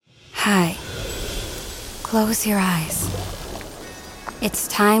Hi. Close your eyes. It's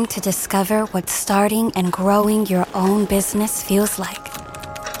time to discover what starting and growing your own business feels like.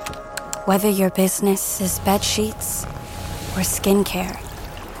 Whether your business is bed sheets or skincare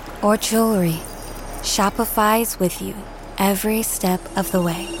or jewelry, Shopify's with you every step of the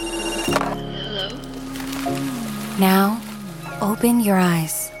way. Hello? Now, open your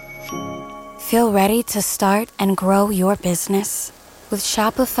eyes. Feel ready to start and grow your business? With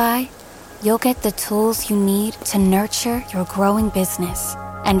Shopify, you'll get the tools you need to nurture your growing business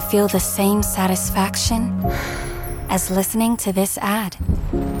and feel the same satisfaction as listening to this ad.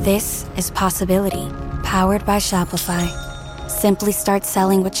 This is Possibility, powered by Shopify. Simply start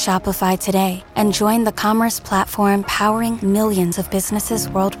selling with Shopify today and join the commerce platform powering millions of businesses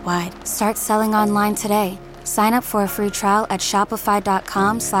worldwide. Start selling online today. Sign up for a free trial at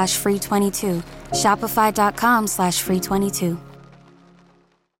shopify.com/free22. Shopify.com/free22.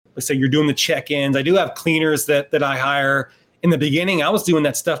 Let's say you're doing the check-ins. I do have cleaners that I hire. In the beginning, I was doing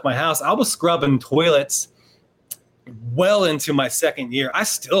that stuff in my house. I was scrubbing toilets well into my second year. I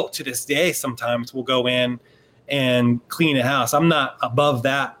still, to this day, sometimes will go in and clean a house. I'm not above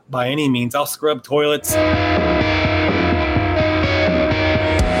that by any means. I'll scrub toilets.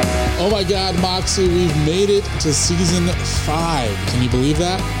 Oh my God, Moxie, we've made it to season 5. Can you believe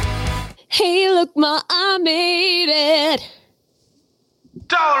that? Hey, look, Ma, I made it.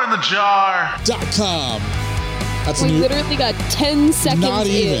 $1 That's we literally got 10 seconds Not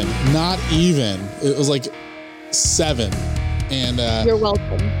in. even. It was like 7. And You're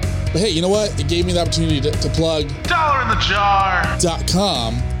welcome. But hey, you know what? It gave me the opportunity to plug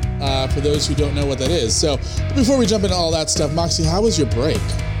 $1.com for those who don't know what that is. So before we jump into all that stuff, Moxie, how was your break?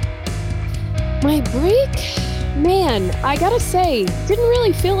 My break? Man, I gotta say, didn't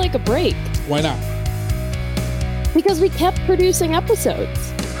really feel like a break. Why not? Because we kept producing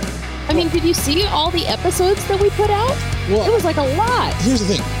episodes. I mean, did you see all the episodes that we put out? Well, it was like a lot. Here's the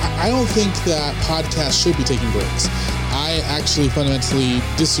thing. I don't think that podcasts should be taking breaks. I actually fundamentally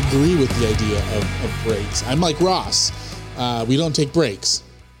disagree with the idea of breaks. I'm like Ross. We don't take breaks.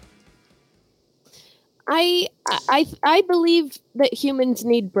 I believe that humans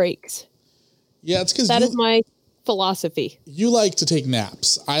need breaks. Yeah, it's because that is my philosophy. You like to take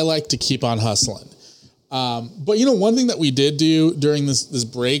naps. I like to keep on hustling. But you know, one thing that we did do during this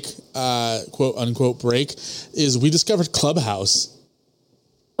break, quote unquote break, is we discovered Clubhouse.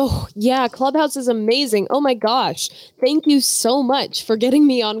 Oh yeah, Clubhouse is amazing. Oh my gosh, thank you so much for getting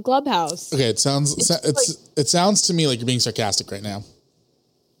me on Clubhouse. Okay, it sounds to me like you're being sarcastic right now.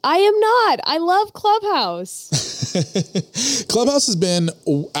 I am not. I love Clubhouse. Clubhouse has been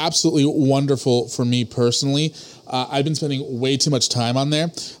absolutely wonderful for me personally. I've been spending way too much time on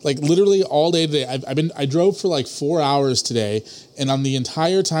there, like literally all day today. I drove for like 4 hours today, and on the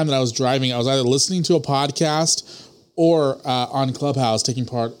entire time that I was driving, I was either listening to a podcast or on Clubhouse, taking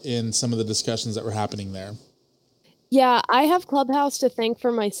part in some of the discussions that were happening there. Yeah, I have Clubhouse to thank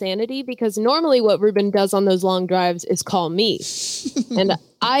for my sanity, because normally what Ruben does on those long drives is call me. And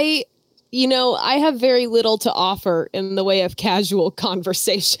I have very little to offer in the way of casual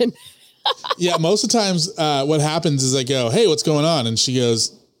conversation. Yeah, most of the times what happens is I go, hey, what's going on? And she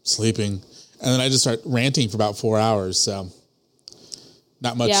goes, sleeping. And then I just start ranting for about 4 hours. So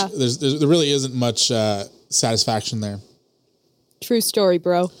not much. Yeah. There really isn't much satisfaction there. True story,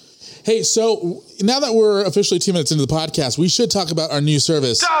 bro. Hey, so now that we're officially 2 minutes into the podcast, we should talk about our new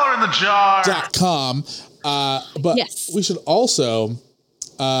service, $1.com. But yes, we should also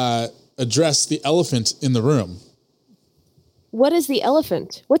address the elephant in the room. What is the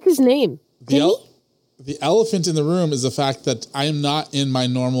elephant? What's his name? The elephant in the room is the fact that I am not in my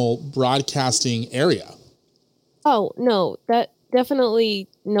normal broadcasting area. Oh, no, that definitely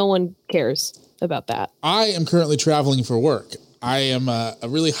no one cares about that. I am currently traveling for work. I am a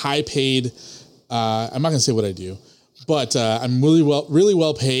really high paid, I'm not going to say what I do, but I'm really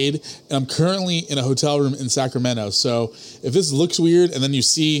well paid, and I'm currently in a hotel room in Sacramento. So if this looks weird and then you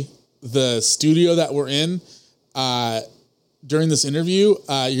see the studio that we're in during this interview, you're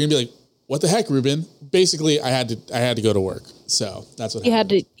going to be like, what the heck, Ruben? Basically, I had to go to work. So that's what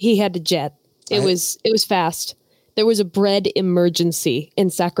happened. He had to jet. It was fast. There was a bread emergency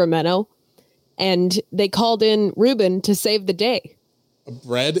in Sacramento, and they called in Ruben to save the day. A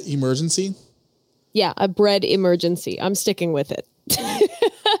bread emergency? Yeah, a bread emergency. I'm sticking with it.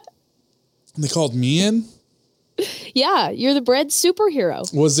 They called me in? Yeah, you're the bread superhero.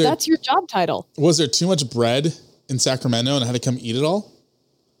 That's your job title. Was there too much bread in Sacramento and I had to come eat it all?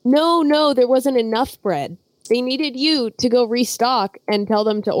 No, there wasn't enough bread. They needed you to go restock and tell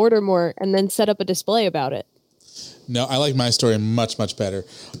them to order more and then set up a display about it. No, I like my story much, much better.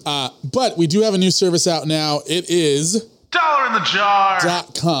 But we do have a new service out now. It is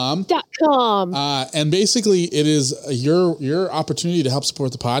 $1inthejar.com. And basically it is your opportunity to help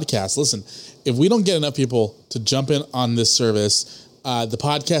support the podcast. Listen, if we don't get enough people to jump in on this service, the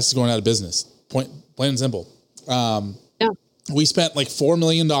podcast is going out of business. Plain and simple. We spent like $4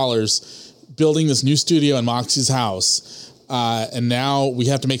 million building this new studio in Moxie's house. And now we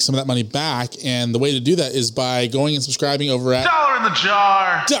have to make some of that money back. And the way to do that is by going and subscribing over at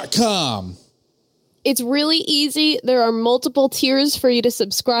 $1inthejar.com. It's really easy. There are multiple tiers for you to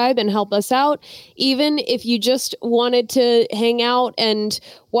subscribe and help us out. Even if you just wanted to hang out and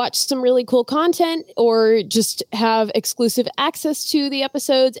watch some really cool content or just have exclusive access to the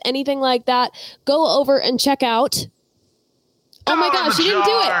episodes, anything like that, go over and check out. Oh my gosh, you didn't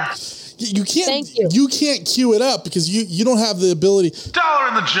do it. You can't. Thank you. You can't queue it up because you don't have the ability.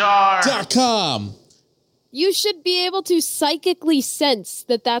 $1inthejar.com. You should be able to psychically sense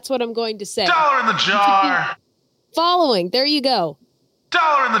that that's what I'm going to say. $1inthejar. Following. There you go.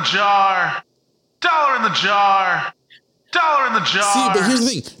 $1inthejar. $1inthejar. $1inthejar. See, but here's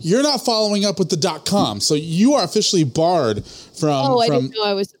the thing. You're not following up with the .com, so you are officially barred from... I didn't know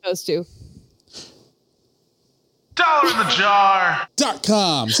I was supposed to.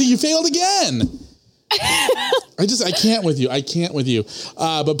 $1inthejar.com. See, you failed again. I can't with you.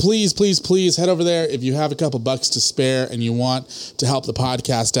 But please head over there. If you have a couple bucks to spare and you want to help the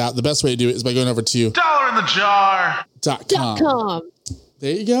podcast out, the best way to do it is by going over to $1inthejar.com.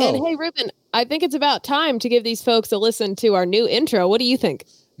 There you go. And hey, Ruben, I think it's about time to give these folks a listen to our new intro. What do you think?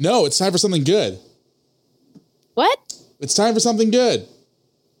 No, it's time for something good. What? It's time for something good.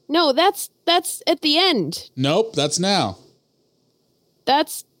 No, that's at the end. Nope, that's now.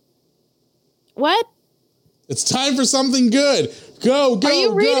 That's what? It's time for something good. Go. Are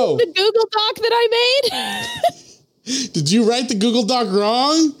you reading the Google Doc that I made? Did you write the Google Doc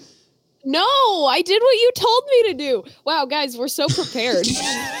wrong? No, I did what you told me to do. Wow, guys, we're so prepared.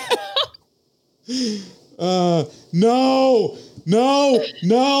 No.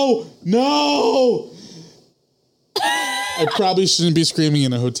 I probably shouldn't be screaming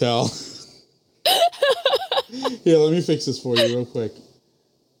in a hotel. Here, let me fix this for you real quick.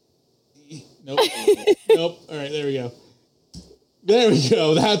 Nope. All right, there we go.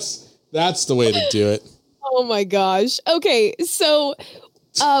 That's the way to do it. Oh my gosh. Okay, so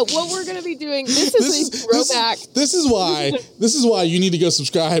what we're going to be doing, this is a throwback. This is why you need to go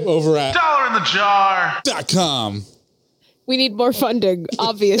subscribe over at $1inthejar.com. We need more funding,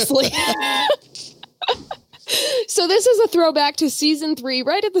 obviously. So this is a throwback to season 3,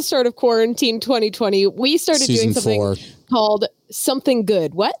 right at the start of quarantine 2020. We started doing something called Something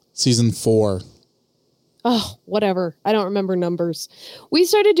Good. What? Season 4. Oh, whatever. I don't remember numbers. We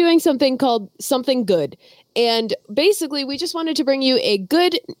started doing something called Something Good. And basically, we just wanted to bring you a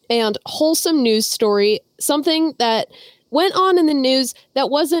good and wholesome news story, something that went on in the news that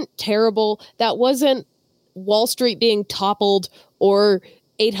wasn't terrible, that wasn't Wall Street being toppled or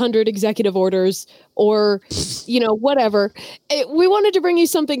 800 executive orders or, whatever. We wanted to bring you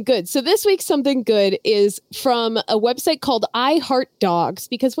something good. So this week's something good is from a website called I Heart Dogs,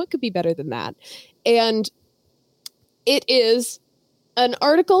 because what could be better than that? And it is an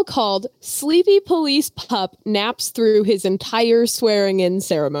article called Sleepy Police Pup Naps Through His Entire Swearing-In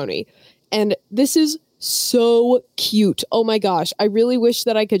Ceremony. And this is so cute. Oh my gosh. I really wish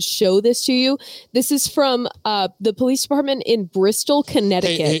that I could show this to you. This is from the police department in Bristol,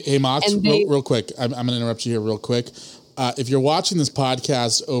 Connecticut. Hey Mox, real quick. I'm going to interrupt you here real quick. If you're watching this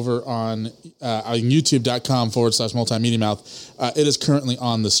podcast over on youtube.com/multimedia mouth, it is currently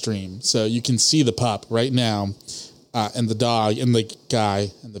on the stream. So you can see the pup right now, and the dog and the guy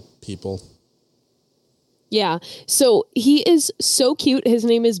and the people. Yeah. So he is so cute. His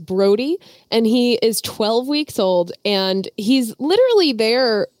name is Brody and he is 12 weeks old and he's literally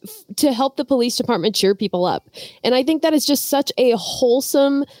there to help the police department cheer people up. And I think that is just such a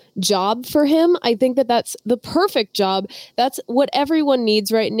wholesome job for him. I think that that's the perfect job. That's what everyone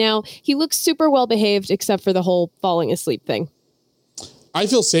needs right now. He looks super well behaved except for the whole falling asleep thing. I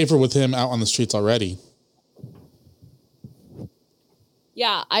feel safer with him out on the streets already.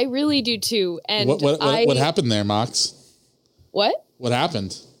 Yeah, I really do too. And what happened there, Mox? What? What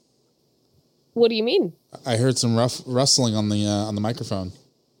happened? What do you mean? I heard some rough rustling on the microphone.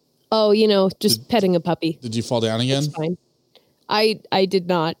 Oh, just petting a puppy. Did you fall down again? It's fine. I did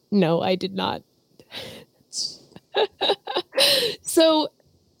not. No, I did not. So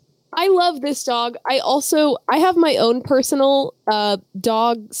I love this dog. I have my own personal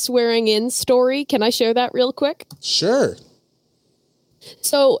dog swearing in story. Can I share that real quick? Sure.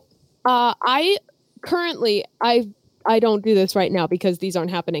 So I've I don't do this right now because these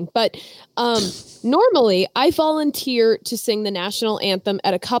aren't happening. But normally I volunteer to sing the national anthem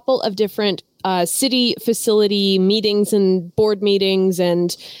at a couple of different city facility meetings and board meetings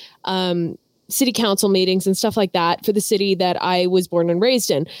and city council meetings and stuff like that for the city that I was born and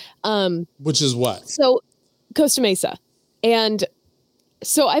raised in. Which is what? So Costa Mesa. And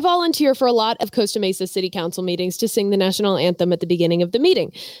so I volunteer for a lot of Costa Mesa city council meetings to sing the national anthem at the beginning of the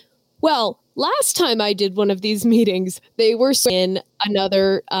meeting. Well, last time I did one of these meetings, they were in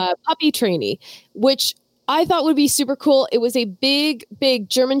another puppy trainee, which I thought would be super cool. It was a big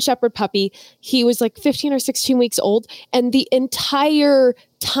German Shepherd puppy. He was like 15 or 16 weeks old. And the entire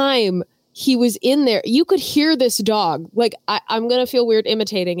time he was in there, you could hear this dog. Like, I'm going to feel weird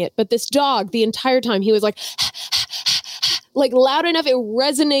imitating it. But this dog, the entire time, he was like, like loud enough. It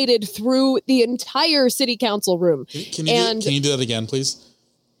resonated through the entire city council room. Can you do that again, please?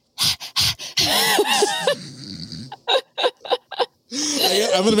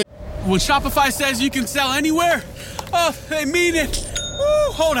 I'm gonna make. When Shopify says you can sell anywhere, oh, they mean it.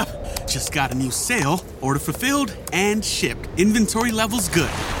 Woo, hold up. Just got a new sale. Order fulfilled and shipped. Inventory level's good.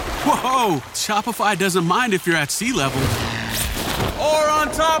 Whoa, Shopify doesn't mind if you're at sea level. Or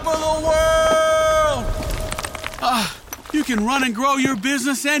on top of the world. You can run and grow your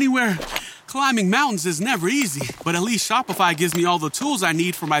business anywhere. Climbing mountains is never easy, but at least Shopify gives me all the tools I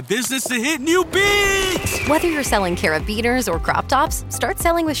need for my business to hit new peaks. Whether you're selling carabiners or crop tops, start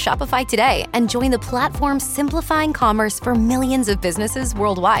selling with Shopify today and join the platform simplifying commerce for millions of businesses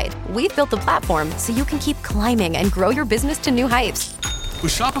worldwide. We've built the platform so you can keep climbing and grow your business to new heights.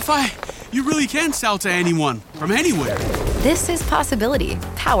 With Shopify, you really can sell to anyone, from anywhere. This is Possibility,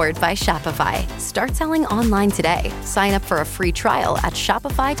 powered by Shopify. Start selling online today. Sign up for a free trial at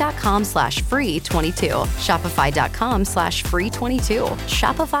shopify.com/free22. Shopify.com/free22.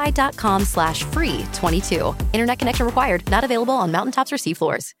 Shopify.com/free22. Internet connection required. Not available on mountaintops or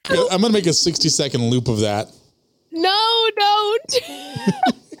seafloors. I'm going to make a 60-second loop of that. No, don't.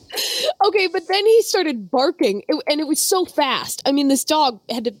 Okay, but then he started barking, and it was so fast. I mean, this dog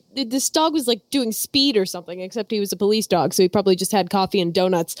was like doing speed or something, except he was a police dog, so he probably just had coffee and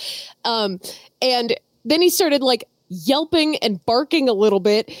donuts. And then he started like yelping and barking a little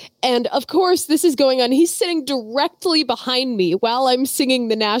bit. And of course, this is going on. He's sitting directly behind me while I'm singing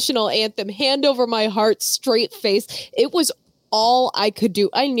the national anthem, hand over my heart, straight face. It was all I could do.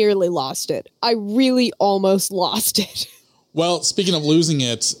 I nearly lost it. I really almost lost it. Well, speaking of losing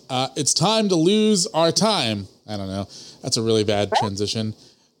it, it's time to lose our time. I don't know. That's a really bad transition.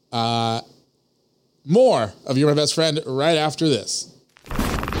 More of You're My Best Friend right after this.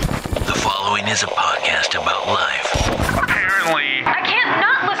 The following is a podcast about life. Apparently, I can't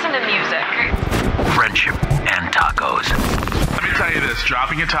not listen to music. Friendship and tacos. let me tell you this,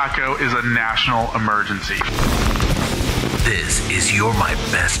 dropping a taco is a national emergency. This is You're My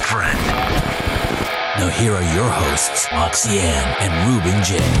Best Friend. Now here are your hosts, Moxie Ann and Ruben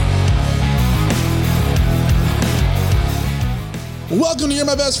J. Welcome to You're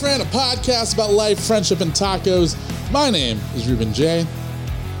My Best Friend, a podcast about life, friendship, and tacos. My name is Ruben J.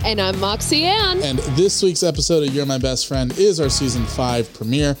 And I'm Moxie Ann. And this week's episode of You're My Best Friend is our Season 5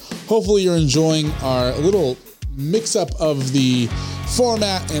 premiere. Hopefully you're enjoying our little mix-up of the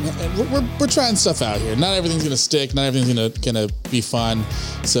format, and we're trying stuff out here. Not everything's going to stick. Not everything's gonna be fun.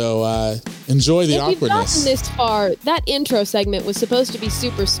 So enjoy the awkwardness. If you've gotten this far, that intro segment was supposed to be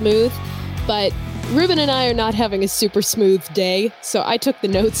super smooth, but Ruben and I are not having a super smooth day, so I took the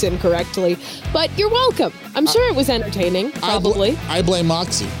notes incorrectly. But you're welcome. I'm sure it was entertaining, probably. I blame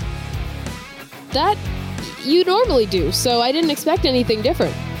Moxie. That you normally do, so I didn't expect anything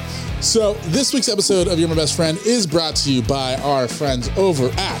different. So this week's episode of You're My Best Friend is brought to you by our friends over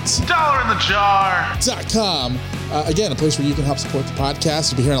at $1.inthejar.com. Again, a place where you can help support the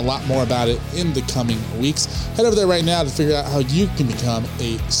podcast. You'll be hearing a lot more about it in the coming weeks. Head over there right now to figure out how you can become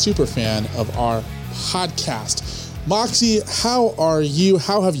a super fan of our podcast. Moxie, how are you?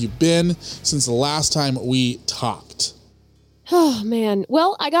 How have you been since the last time we talked? Oh, man.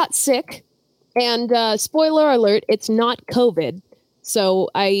 Well, I got sick. And spoiler alert, it's not COVID. So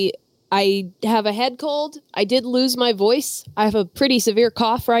I have a head cold. I did lose my voice. I have a pretty severe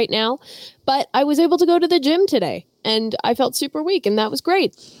cough right now, but I was able to go to the gym today and I felt super weak and that was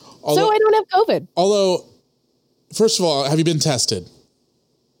great. So I don't have COVID. Although, first of all, have you been tested?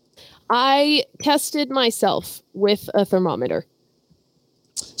 I tested myself with a thermometer.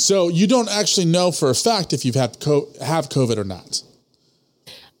 So you don't actually know for a fact if you've have COVID or not?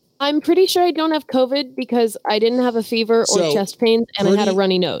 I'm pretty sure I don't have COVID because I didn't have a fever or chest pains and I had a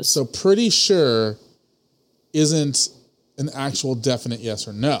runny nose. So pretty sure isn't an actual definite yes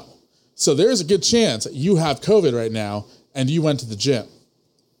or no. So there's a good chance you have COVID right now and you went to the gym.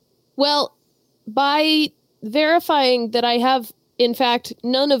 Well, by verifying that I have, in fact,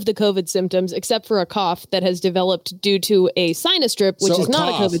 none of the COVID symptoms except for a cough that has developed due to a sinus drip, which is not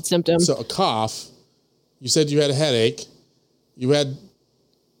a COVID symptom. So a cough, you said you had a headache, you had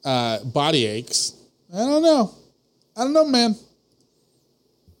body aches. I don't know, man.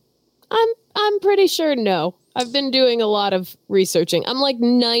 I'm pretty sure no. I've been doing a lot of researching. I'm like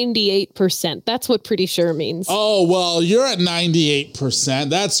 98%. That's what pretty sure means. Oh, well, you're at 98%.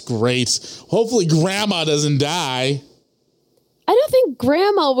 That's great. Hopefully grandma doesn't die. I don't think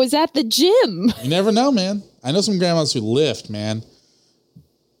grandma was at the gym. You never know, man. I know some grandmas who lift, man.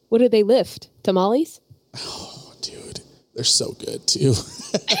 What do they lift? Tamales? Oh, dude. They're so good, too.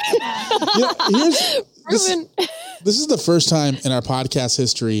 This is the first time in our podcast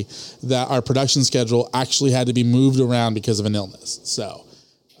history that our production schedule actually had to be moved around because of an illness. So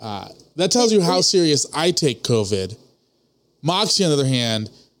that tells you how serious I take COVID. Moxie, on the other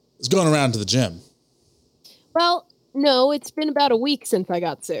hand, is going around to the gym. Well, no, it's been about a week since I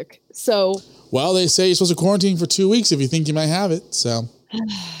got sick. So, well, they say you're supposed to quarantine for 2 weeks if you think you might have it. So,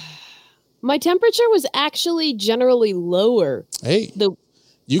 my temperature was actually generally lower. Hey,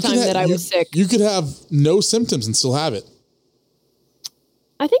 I was sick. You could have no symptoms and still have it.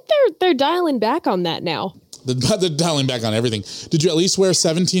 I think they're dialing back on that now. They're dialing back on everything. Did you at least wear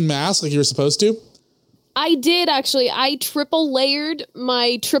 17 masks like you were supposed to? I did, actually. I triple layered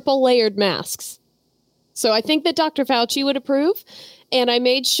my triple layered masks. So I think that Dr. Fauci would approve. And I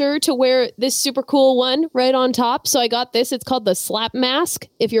made sure to wear this super cool one right on top. So I got this. It's called the slap mask.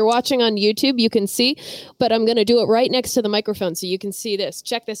 If you're watching on YouTube, you can see. But I'm going to do it right next to the microphone so you can see this.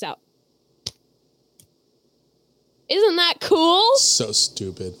 Check this out. Isn't that cool? So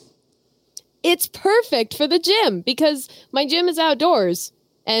stupid. It's perfect for the gym because my gym is outdoors.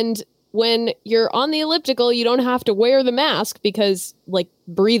 And when you're on the elliptical, you don't have to wear the mask because, like,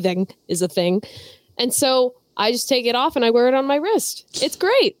 breathing is a thing. And so I just take it off and I wear it on my wrist. It's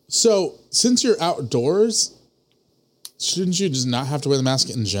great. So since you're outdoors, shouldn't you just not have to wear the mask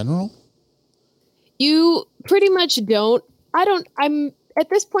in general? You pretty much don't. I'm at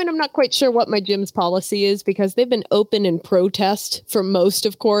this point, I'm not quite sure what my gym's policy is because they've been open in protest for most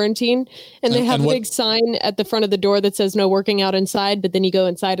of quarantine. And they have a big sign at the front of the door that says no working out inside. But then you go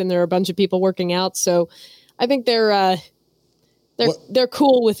inside and there are a bunch of people working out. So I think they're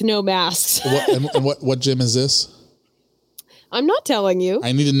cool with no masks. What gym is this? I'm not telling you.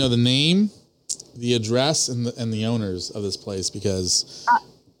 I need to know the name, the address, and the owners of this place because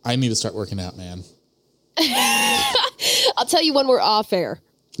I need to start working out, man. I'll tell you when we're off air.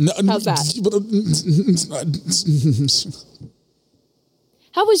 No, how's that?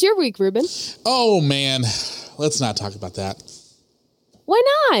 How was your week, Ruben? Oh, man. Let's not talk about that. Why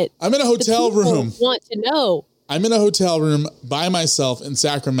not? I'm in a hotel room. Want to know. I'm in a hotel room by myself in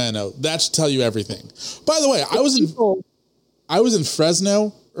Sacramento. That should tell you everything. By the way, I was in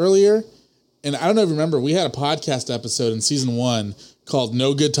Fresno earlier, and I don't know if you remember, we had a podcast episode in season 1 called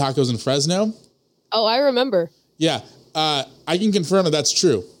No Good Tacos in Fresno. Oh, I remember. Yeah. I can confirm that that's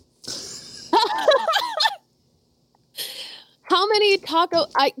true. How many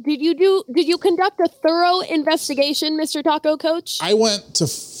did you conduct a thorough investigation, Mr. Taco Coach? I went to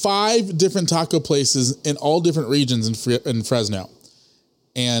 5 different taco places in all different regions in Fresno,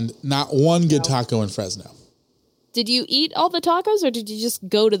 and not one good taco in Fresno. Did you eat all the tacos, or did you just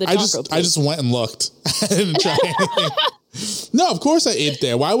go to the taco place? I just went and looked. I didn't try anything. No, of course I ate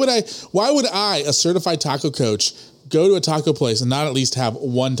there. Why would I, a certified taco coach, go to a taco place and not at least have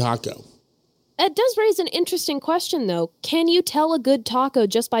one taco? That does raise an interesting question, though. Can you tell a good taco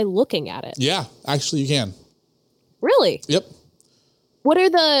just by looking at it? Yeah, actually you can. Really? Yep. What are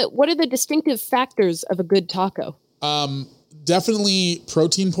the distinctive factors of a good taco? Definitely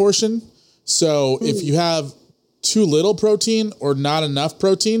protein portion. So if you have too little protein or not enough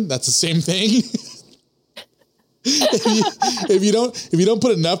protein, that's the same thing. if you don't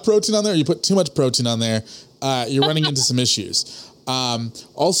put enough protein on there, or you put too much protein on there, you're running into some issues.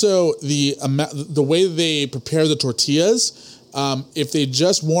 Also, the way they prepare the tortillas, if they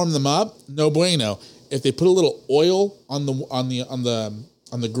just warm them up, no bueno. If they put a little oil on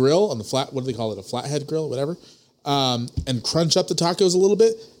the grill, on the flat, what do they call it, a flathead grill, whatever, and crunch up the tacos a little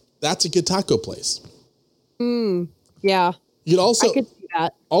bit, that's a good taco place. Yeah. You could also, I could see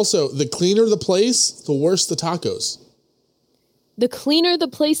that. Also, the cleaner the place, the worse the tacos. The cleaner the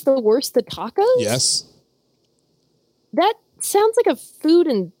place, the worse the tacos? Yes. That sounds like a food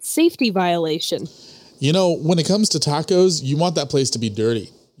and safety violation. You know, when it comes to tacos, you want that place to be dirty.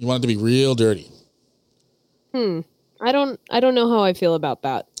 You want it to be real dirty. I don't know how I feel about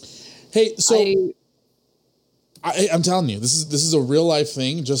that. Hey, so I'm telling you, this is a real life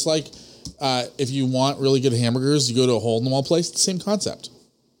thing. Just like if you want really good hamburgers, you go to a hole in the wall place. It's the same concept.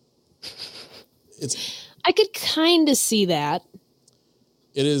 I could kind of see that.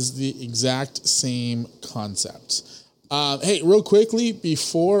 It is the exact same concept. Hey, real quickly,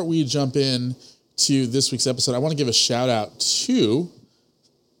 before we jump in to this week's episode, I want to give a shout out to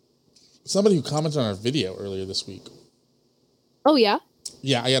somebody who commented on our video earlier this week. Oh, yeah?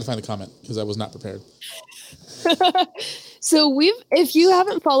 Yeah, I got to find the comment because I was not prepared. So if you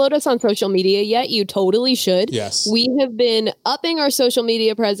haven't followed us on social media yet, you totally should. Yes. We have been upping our social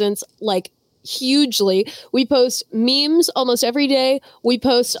media presence like hugely. We post memes almost every day. We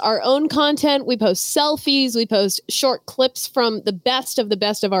post our own content. We post selfies. We post short clips from the best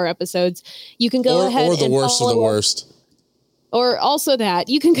of our episodes. You can go ahead or the and worst of the worst. Or also that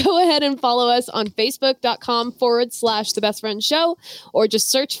you can go ahead and follow us on Facebook.com/The Best Friend Show, or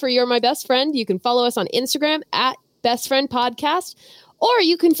just search for You're My Best Friend. You can follow us on Instagram at Best Friend Podcast, or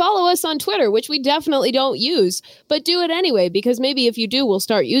you can follow us on Twitter, which we definitely don't use, but do it anyway, because maybe if you do, we'll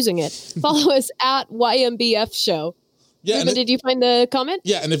start using it. Follow us at YMBF Show. Yeah, Ruben, did you find the comment?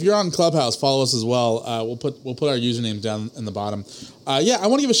 Yeah, and if you're on Clubhouse, follow us as well. We'll put our username down in the bottom. I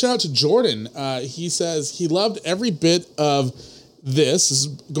want to give a shout out to Jordan. He says he loved every bit of this. This is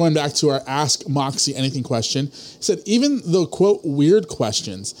going back to our Ask Moxie Anything question. He said, even the quote weird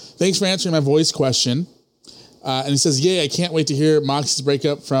questions. Thanks for answering my voice question. And he says, yay, I can't wait to hear Moxie's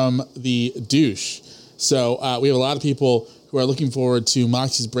breakup from the douche. So we have a lot of people who are looking forward to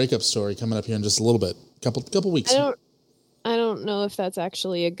Moxie's breakup story coming up here in just a little bit, couple weeks. I don't know if that's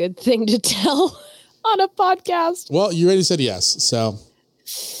actually a good thing to tell on a podcast. Well, you already said yes, so.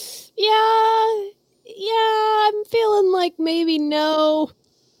 Yeah, I'm feeling like maybe no.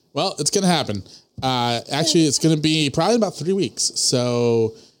 Well, it's going to happen. Actually, it's going to be probably about 3 weeks,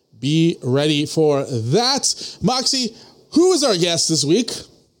 so be ready for that. Moxie, who is our guest this week?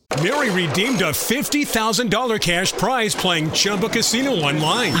 Mary redeemed a $50,000 cash prize playing Chumba Casino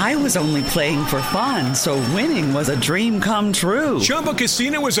online. I was only playing for fun, so winning was a dream come true. Chumba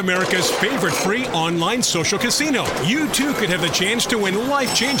Casino is America's favorite free online social casino. You too could have the chance to win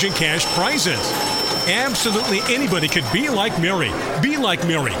life-changing cash prizes. Absolutely anybody could be like Mary. Be like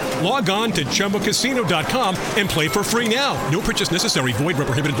Mary. Log on to ChumbaCasino.com and play for free now. No purchase necessary. Void where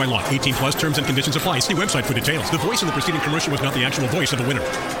prohibited by law. 18 plus terms and conditions apply. See website for details. The voice in the preceding commercial was not the actual voice of the winner.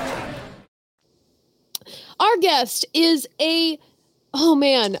 Our guest is he's a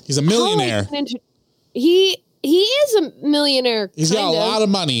millionaire. He is a millionaire. He's got a lot of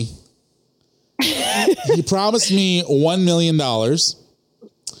money. He promised me $1 million.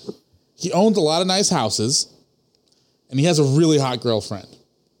 He owns a lot of nice houses, and he has a really hot girlfriend.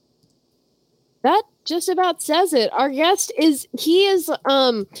 That just about says it. Our guest I gave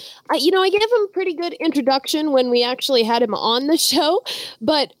him a pretty good introduction when we actually had him on the show,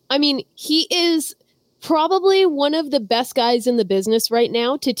 but I mean, he is probably one of the best guys in the business right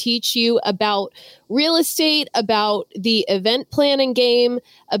now to teach you about real estate, about the event planning game,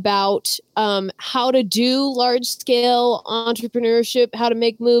 about how to do large scale entrepreneurship, how to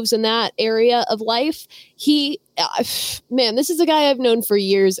make moves in that area of life. This is a guy I've known for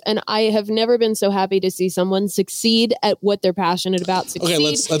years, and I have never been so happy to see someone succeed at what they're passionate about. Okay,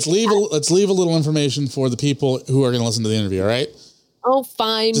 let's leave a little information for the people who are going to listen to the interview. All right. Oh,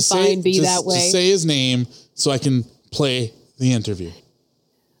 fine, that way. Just say his name so I can play the interview.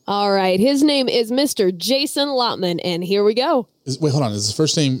 All right. His name is Mr. Jason Lotman, and here we go. Wait, hold on. Is his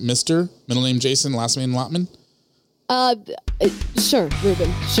first name Mr., middle name Jason, last name Lotman? Sure,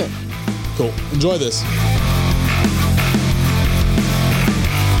 Ruben, sure. Cool. Enjoy this.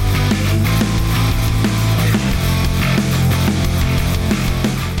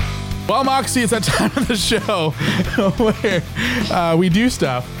 Well, Moxie, it's that time of the show where we do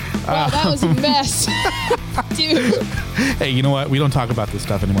stuff. Wow, that was a mess. Dude. Hey, you know what? We don't talk about this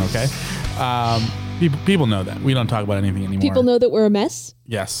stuff anymore, okay? People know that. We don't talk about anything anymore. People know that we're a mess?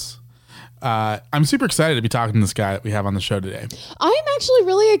 Yes. I'm super excited to be talking to this guy that we have on the show today. I'm actually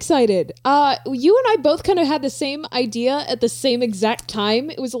really excited. You and I both kind of had the same idea at the same exact time.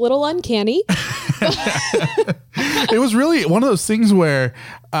 It was a little uncanny. It was really one of those things where,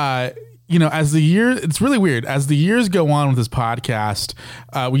 it's really weird. As the years go on with this podcast,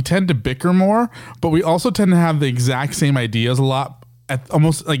 we tend to bicker more, but we also tend to have the exact same ideas a lot at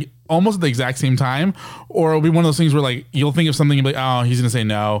almost at the exact same time. Or it'll be one of those things where like you'll think of something and be like, oh, he's gonna say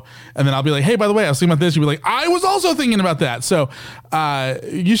no, and then I'll be like, hey, by the way, I was thinking about this. You'll be like, I was also thinking about that. So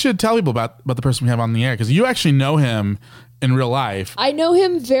you should tell people about the person we have on the air, because you actually know him in real life. I know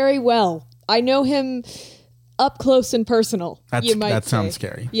him very well. I know him up close and personal. That sounds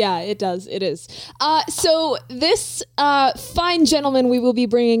scary. Yeah, it does. It is. So this fine gentleman we will be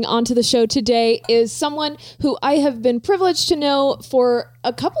bringing onto the show today is someone who I have been privileged to know for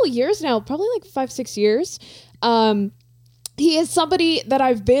a couple of years now, probably like 5-6 years. He is somebody that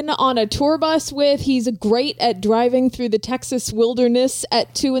I've been on a tour bus with. He's great at driving through the Texas wilderness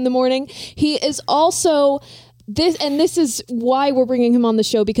at 2 a.m. He is also this is why we're bringing him on the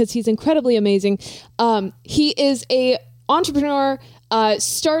show, because he's incredibly amazing. He is a entrepreneur,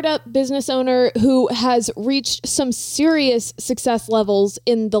 startup business owner who has reached some serious success levels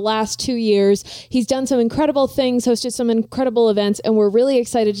in the last 2 years. He's done some incredible things, hosted some incredible events, and we're really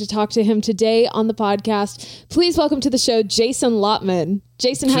excited to talk to him today on the podcast. Please welcome to the show, Jason Lotman.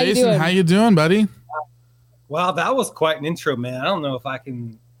 Jason, how you doing? How you doing, buddy? Wow, that was quite an intro, man. I don't know if I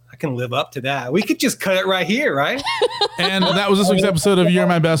can live up to that. We could just cut it right here, right? And that was this week's episode of You're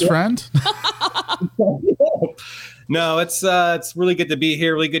My Best Friend. No, it's really good to be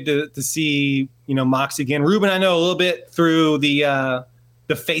here. Really good to see, Moxie again. Ruben, I know a little bit through the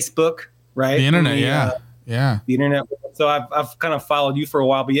Facebook, right? The internet, yeah. The internet. So I've kind of followed you for a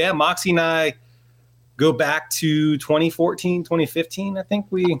while, but yeah, Moxie and I go back to 2014, 2015. I think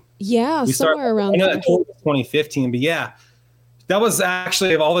we somewhere around. I know that tour was 2015, but yeah, that was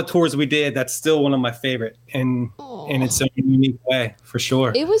actually, of all the tours we did, that's still one of my favorite, and in its own unique way, for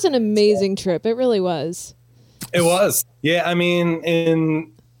sure. It was an amazing trip. It really was. It was. Yeah, I mean,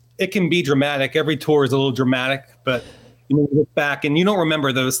 and it can be dramatic. Every tour is a little dramatic, but you look back and you don't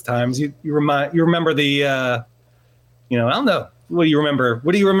remember those times. You remember the I don't know. What do you remember?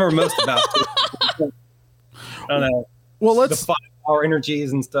 What do you remember most about? I don't know. Well, the 5-hour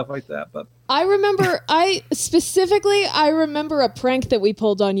energies and stuff like that. But I remember a prank that we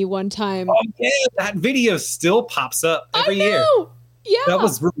pulled on you one time. Oh yeah, that video still pops up every year. Yeah, that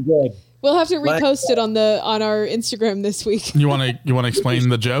was really good. We'll have to repost it on our Instagram this week. You want to explain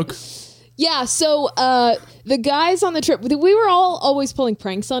the joke? Yeah, so the guys on the trip, we were all always pulling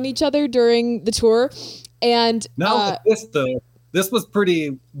pranks on each other during the tour, and this was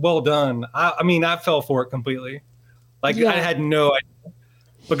pretty well done. I mean, I fell for it completely. I had no idea.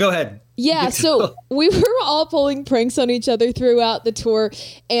 But go ahead. Yeah, so we were all pulling pranks on each other throughout the tour,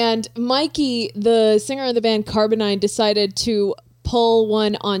 and Mikey, the singer of the band Carbonine, decided to pull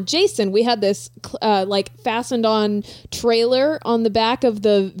one on Jason. We had this fastened on trailer on the back of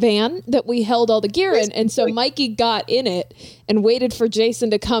the van that we held all the gear in, and so Mikey got in it and waited for Jason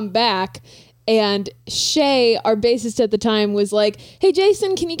to come back. And Shay, our bassist at the time, was like, "Hey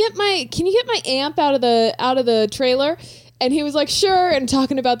Jason, can you get my amp out of the trailer?" And he was like, "Sure," and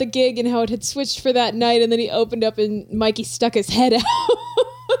talking about the gig and how it had switched for that night, and then he opened up and Mikey stuck his head out.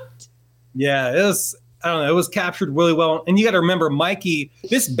 Yeah, it was, I don't know, it was captured really well. And you got to remember, Mikey,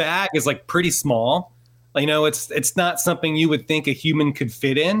 this bag is like pretty small. It's not something you would think a human could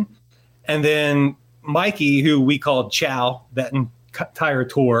fit in. And then Mikey, who we called Chow, that entire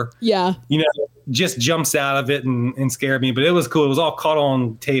tour, just jumps out of it and scared me. But it was cool. It was all caught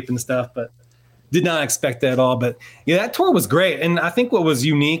on tape and stuff, but did not expect that at all. But yeah, that tour was great. And I think what was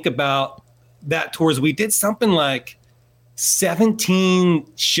unique about that tour is we did something like 17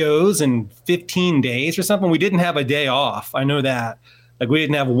 shows in 15 days or something. We didn't have a day off. I know that. We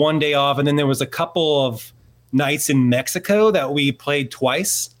didn't have one day off. And then there was a couple of nights in Mexico that we played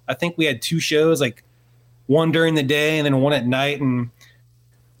twice. I think we had 2 shows, one during the day and then one at night.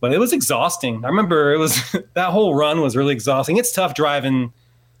 But it was exhausting. I remember that whole run was really exhausting. It's tough driving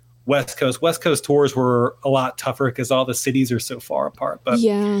West Coast. West Coast tours were a lot tougher because all the cities are so far apart. But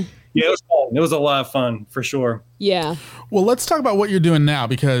yeah, it was fun. It was a lot of fun for sure. Yeah. Well, let's talk about what you're doing now,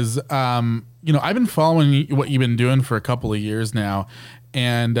 because I've been following what you've been doing for a couple of years now,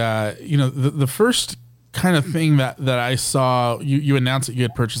 and the first kind of thing that I saw, you announced that you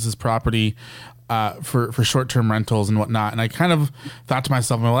had purchased this property for short-term rentals and whatnot, and I kind of thought to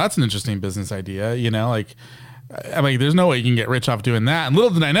myself, well, that's an interesting business idea. I'm like, there's no way you can get rich off doing that. And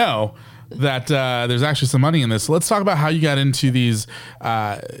little did I know that there's actually some money in this. So let's talk about how you got into these.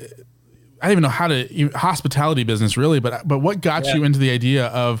 I don't even know hospitality business really, but what got you into the idea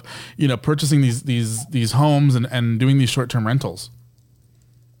of purchasing these homes and doing these short-term rentals?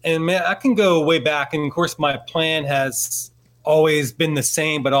 And man, I can go way back, and of course my plan has always been the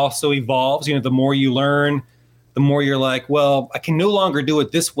same, but also evolves. The more you learn, the more you're like, well, I can no longer do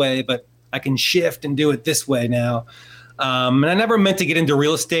it this way, but I can shift and do it this way now. And I never meant to get into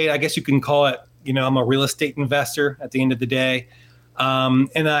real estate. I guess you can call it, I'm a real estate investor at the end of the day.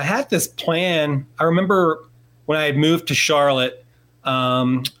 And I had this plan. I remember when I had moved to Charlotte,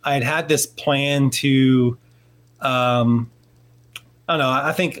 I had this plan to, I don't know,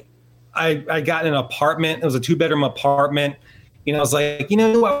 I think I got an apartment. It was a 2-bedroom apartment. I was like,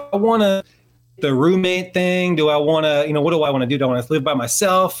 do I want to the roommate thing? Do I want to, what do I want to do? Do I want to live by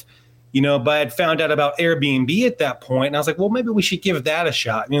myself? But I had found out about Airbnb at that point, and I was like, well, maybe we should give that a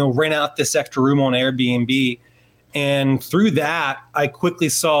shot. Rent out this extra room on Airbnb. And through that, I quickly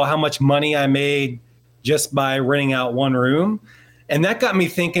saw how much money I made just by renting out one room. And that got me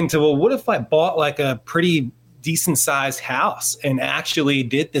thinking well, what if I bought like a pretty decent sized house and actually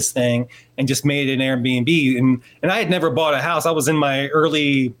did this thing and just made it an Airbnb? And I had never bought a house. I was in my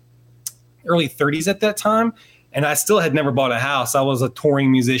early 30s at that time, and I still had never bought a house. I was a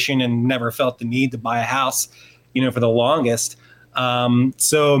touring musician and never felt the need to buy a house, for the longest.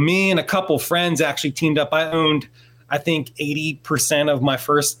 So me and a couple friends actually teamed up. I owned, I think, 80% of my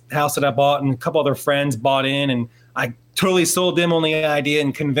first house that I bought, and a couple other friends bought in, and I totally sold them on the idea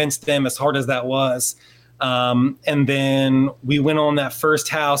and convinced them, as hard as that was. And then we went on that first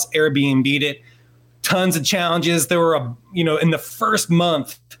house, Airbnb'd it, tons of challenges. There were, in the first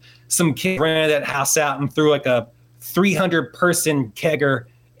month, some kid rented that house out and threw like a 300-person kegger,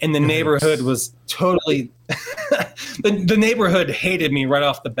 and the neighborhood was totally, the neighborhood hated me right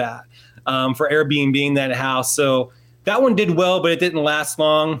off the bat for Airbnbing that house. So that one did well, but it didn't last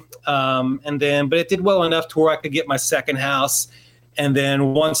long. But it did well enough to where I could get my second house. And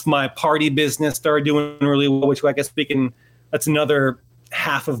then once my party business started doing really well, which I guess that's another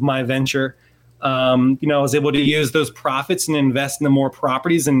half of my venture. I was able to use those profits and invest in the more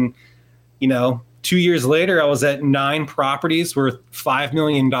properties. And, 2 years later, I was at 9 properties worth $5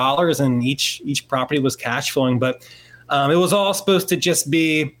 million, and each property was cash flowing. But it was all supposed to just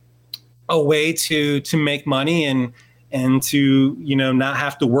be a way to make money and to, not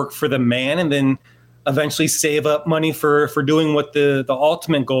have to work for the man, and then eventually save up money for doing what the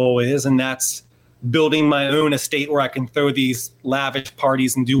ultimate goal is. And that's building my own estate where I can throw these lavish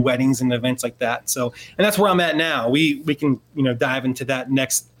parties and do weddings and events like that. So, and that's where I'm at now. We can, dive into that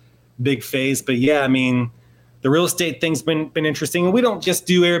next big phase. But yeah, the real estate thing's been interesting. And we don't just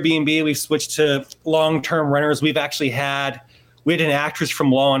do Airbnb. We've switched to long-term renters. We had an actress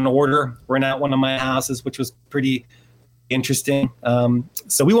from Law and Order rent out one of my houses, which was pretty interesting.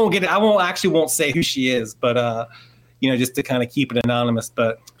 So we won't won't say who she is, but just to kind of keep it anonymous.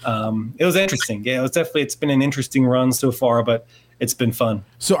 But it was interesting. Yeah, it's been an interesting run so far, but it's been fun.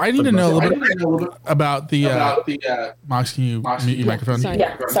 So I need to know a little bit about the Mox, can you mute your microphone? Sorry.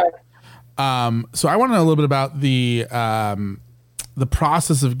 Yeah, sorry. So I want to know a little bit about the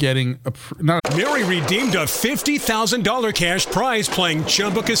process of getting Mary redeemed a $50,000 cash prize playing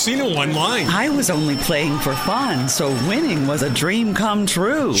Chumba Casino online. I was only playing for fun, so winning was a dream come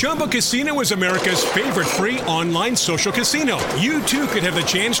true. Chumba Casino is America's favorite free online social casino. You too could have the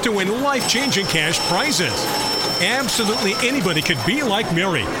chance to win life-changing cash prizes. Absolutely anybody could be like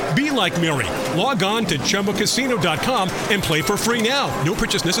Mary. Be like Mary. Log on to ChumbaCasino.com and play for free now. No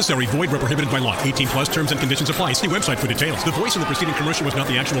purchase necessary. Void where prohibited by law. 18 plus terms and conditions apply. See website for details. The voice of the preceding commercial was not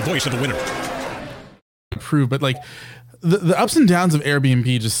the actual voice of the winner. Prove, but like the ups and downs of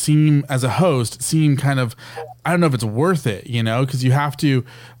Airbnb just seem, as a host, kind of, I don't know if it's worth it, because you have to,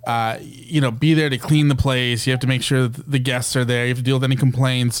 be there to clean the place. You have to make sure that the guests are there. You have to deal with any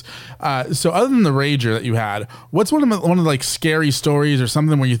complaints. So other than the rager that you had, what's one of the like scary stories or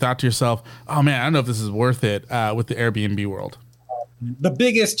something where you thought to yourself, oh man, I don't know if this is worth it with the Airbnb world? The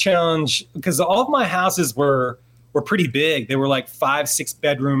biggest challenge, because all of my houses were pretty big. They were like 5-6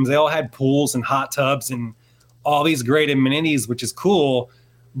 bedrooms. They all had pools and hot tubs and all these great amenities, which is cool,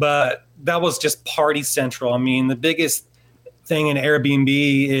 but that was just party central. The biggest thing in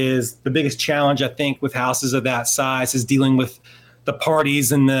Airbnb is the biggest challenge, I think, with houses of that size is dealing with the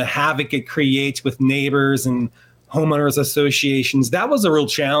parties and the havoc it creates with neighbors and homeowners associations. That was a real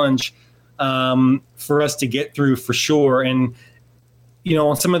challenge for us to get through, for sure. And,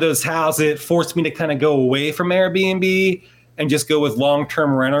 on some of those houses, it forced me to kind of go away from Airbnb and just go with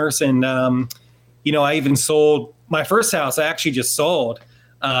long-term renters. And, I even sold my first house. I actually just sold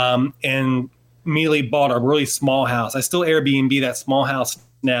and immediately bought a really small house. I still Airbnb that small house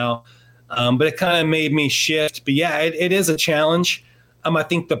now, but it kind of made me shift. But yeah, it is a challenge. I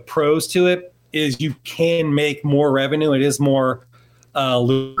think the pros to it is you can make more revenue. It is more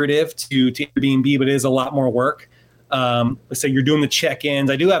lucrative to Airbnb, but it is a lot more work. So you're doing the check-ins.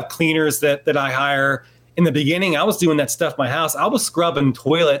 I do have cleaners that I hire. In the beginning, I was doing that stuff in my house. I was scrubbing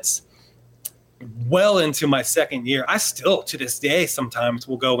toilets well into my second year. I still, to this day, sometimes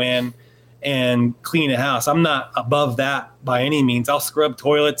will go in and clean a house. I'm not above that by any means. I'll scrub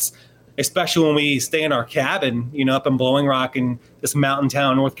toilets, especially when we stay in our cabin, up in Blowing Rock in this mountain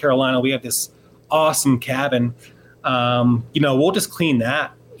town, North Carolina. We have this awesome cabin. We'll just clean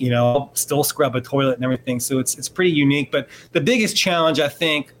that, I'll still scrub a toilet and everything. So it's pretty unique. But the biggest challenge, I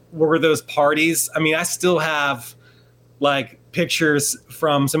think, were those parties. I mean, I still have like pictures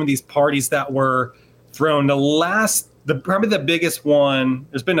from some of these parties that were thrown. Probably the biggest one,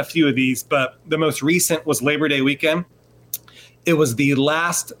 there's been a few of these, but the most recent was Labor Day weekend. It was the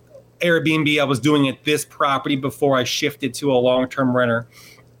last Airbnb I was doing at this property before I shifted to a long-term renter.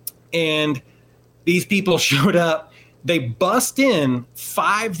 And these people showed up. They bussed in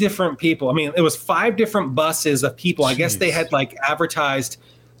 5 different people. I mean, it was 5 different buses of people. I guess they had like advertised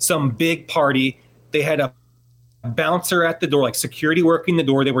some big party. They had a bouncer at the door, like security working the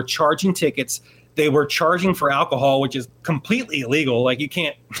door. They were charging tickets. They were charging for alcohol, which is completely illegal. Like you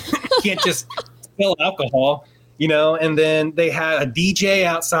can't just sell alcohol, and then they had a DJ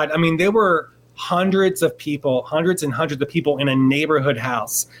outside. I mean, there were hundreds and hundreds of people in a neighborhood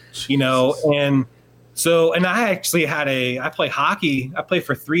house, and so, and I actually I play hockey. I play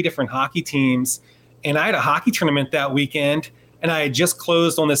for 3 different hockey teams, and I had a hockey tournament that weekend, and I had just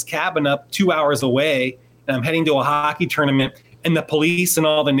closed on this cabin up 2 hours away, and I'm heading to a hockey tournament. And the police and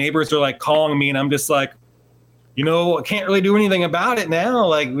all the neighbors are like calling me, and I'm just like, I can't really do anything about it now.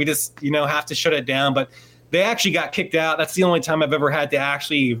 Like we just, have to shut it down. But they actually got kicked out. That's the only time I've ever had to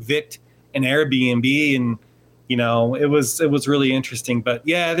actually evict an Airbnb, and it was really interesting. But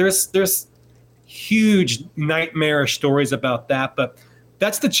yeah, there's huge nightmarish stories about that. But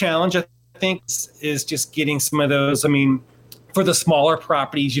that's the challenge, I think, is just getting some of those. I mean, for the smaller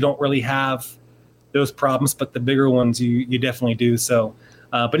properties, you don't really have those problems, but the bigger ones you definitely do. So,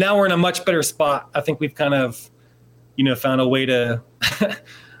 but now we're in a much better spot. I think we've kind of, found a way to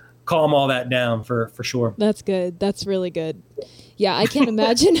calm all that down for sure. That's good. That's really good. Yeah, I can't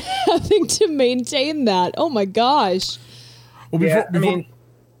imagine having to maintain that. Oh my gosh. Well, before, I mean,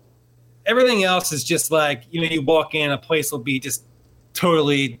 everything else is just like, you walk in, a place will be just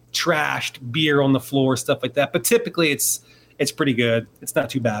totally trashed, beer on the floor, stuff like that. But typically it's pretty good. It's not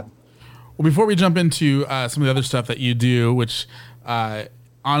too bad. Well, before we jump into some of the other stuff that you do, which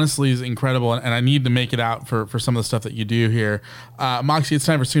honestly is incredible, and I need to make it out for some of the stuff that you do here. Moxie, it's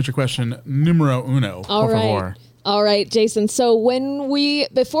time for signature question numero uno. All right, Jason. So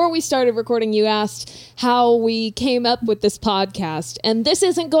before we started recording, you asked how we came up with this podcast, and this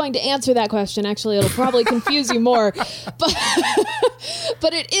isn't going to answer that question. Actually, it'll probably confuse you more,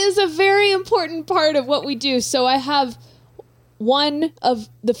 but it is a very important part of what we do. So I have one of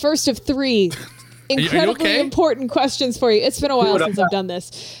the first of 3 incredibly important questions for you. It's been a while since I've done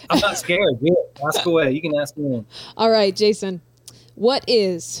this. I'm not scared. Yeah, ask away. You can ask me. All right, Jason. What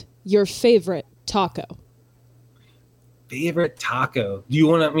is your favorite taco? Favorite taco? Do you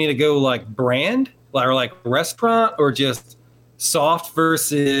want me to go like brand, or like restaurant, or just soft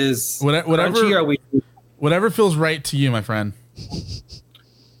versus crunchy? Are we? Whatever feels right to you, my friend.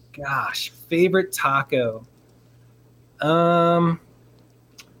 Gosh, favorite taco. I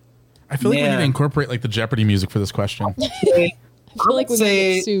feel like we need to incorporate like the Jeopardy music for this question. I feel like we might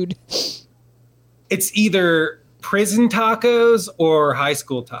get sued. It's either prison tacos or high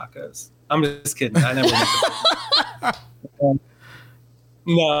school tacos. I'm just kidding. I never.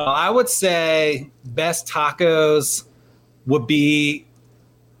 No, I would say best tacos would be.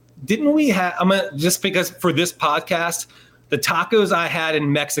 Didn't we have? Just because for this podcast, the tacos I had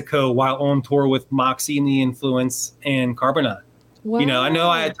in Mexico while on tour with Moxie and the Influence and Carbonite. Wow. I know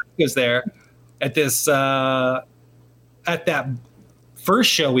I had tacos there at this at that first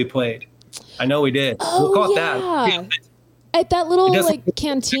show we played. I know we did. We'll call it that. At that little like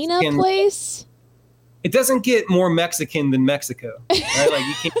cantina place. It doesn't get more Mexican than Mexico, right? Like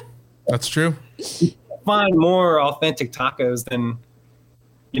you can't. That's true. You find more authentic tacos than.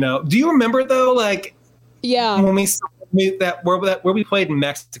 Do you remember though? Like, yeah, when where we played in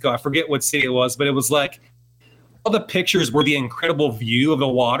Mexico, I forget what city it was, but it was like all the pictures were the incredible view of the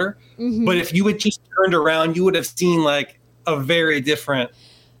water. Mm-hmm. But if you had just turned around, you would have seen like a very different.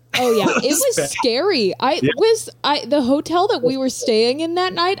 Oh yeah, it was scary. The hotel that we were staying in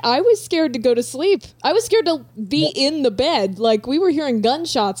that night, I was scared to go to sleep. I was scared to be in the bed. Like we were hearing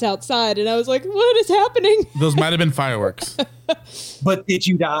gunshots outside, and I was like, "What is happening?" Those might have been fireworks. But did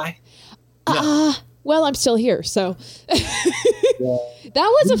you die? No. Well, I'm still here, so that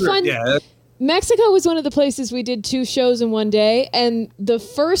was a fun. Yeah. Mexico was one of the places we did 2 shows in one day, and the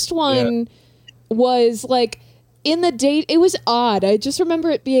first one was like. In the day, it was odd. I just remember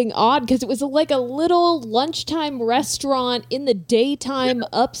it being odd because it was like a little lunchtime restaurant in the daytime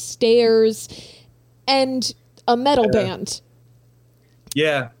upstairs and a metal band.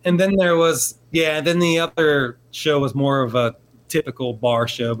 Yeah. And then there was, then the other show was more of a typical bar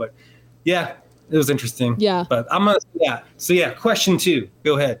show. But yeah, It was interesting. Yeah. But So yeah, question 2.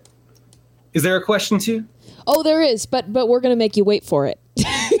 Go ahead. Is there a question 2? Oh, there is, but we're going to make you wait for it.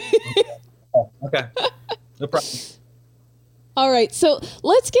 Okay. No problem. All right, so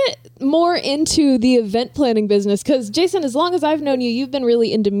let's get more into the event planning business because, Jason, as long as I've known you, you've been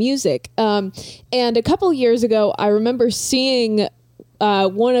really into music. And a couple years ago, I remember seeing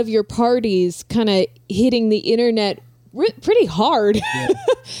one of your parties kind of hitting the internet pretty hard.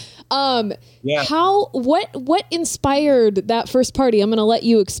 Yeah. What inspired that first party? I'm going to let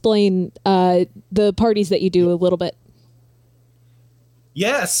you explain the parties that you do a little bit.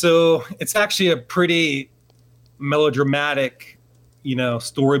 Yeah, so it's actually a pretty melodramatic,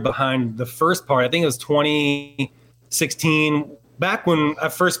 story behind the first part. I think it was 2016. Back when I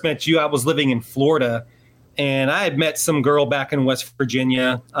first met you, I was living in Florida, and I had met some girl back in West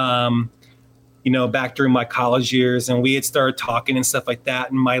Virginia, back during my college years, and we had started talking and stuff like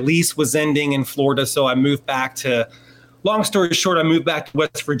that. And my lease was ending in Florida, so I moved back to, long story short, I moved back to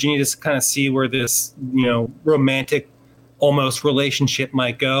West Virginia just to kind of see where this, romantic almost relationship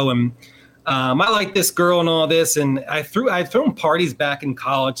might go. And I like this girl and all this. And I'd thrown parties back in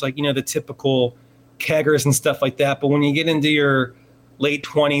college, like, the typical keggers and stuff like that. But when you get into your late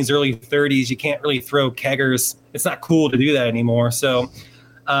 20s, early 30s, you can't really throw keggers. It's not cool to do that anymore. So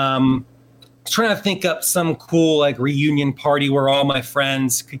trying to think up some cool like reunion party where all my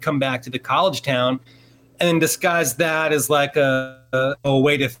friends could come back to the college town and disguise that as like a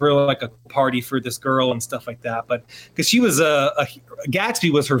way to throw like a party for this girl and stuff like that. But because she was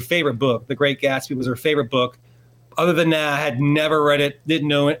Gatsby was her favorite book. The Great Gatsby was her favorite book. Other than that, I had never read it, didn't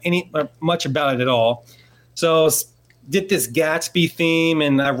know much about it at all. So did this Gatsby theme,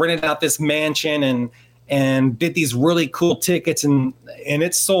 and I rented out this mansion and did these really cool tickets, and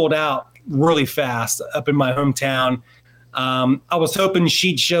it sold out really fast up in my hometown. I was hoping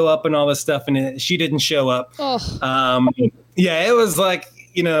she'd show up and all this stuff, and she didn't show up. Yeah, it was like,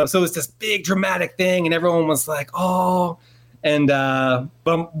 so it was this big dramatic thing, and everyone was like, oh, and but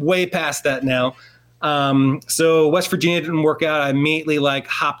I'm way past that now. So West Virginia didn't work out. I immediately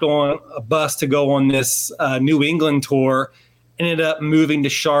hopped on a bus to go on this New England tour, ended up moving to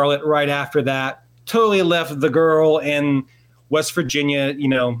Charlotte right after that. Totally left the girl and West Virginia,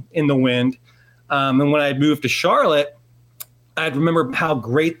 in the wind. And when I moved to Charlotte, I remember how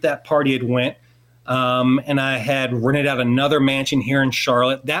great that party had went. And I had rented out another mansion here in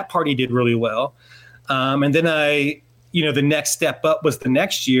Charlotte. That party did really well. And then the next step up was the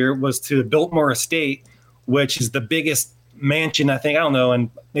next year was to Biltmore Estate, which is the biggest mansion, I think, I don't know, and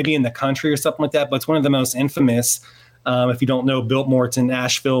maybe in the country or something like that, but it's one of the most infamous. If you don't know Biltmore, it's in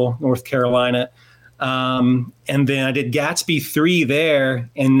Asheville, North Carolina. And then I did Gatsby 3 there,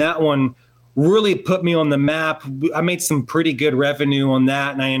 and that one really put me on the map. I made some pretty good revenue on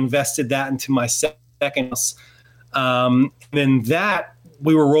that, and I invested that into my second house. Then that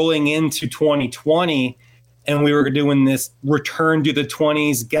we were rolling into 2020, and we were doing this Return to the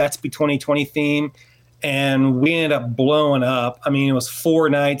 20s Gatsby 2020 theme, and we ended up blowing up. I mean, it was 4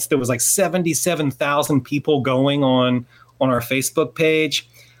 nights. There was like 77,000 people going on our Facebook page.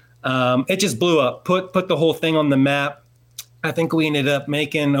 It just blew up, put the whole thing on the map. I think we ended up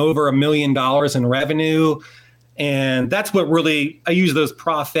making over $1 million in revenue. And that's what really, I used those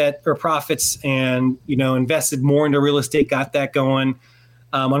profits and, invested more into real estate, got that going.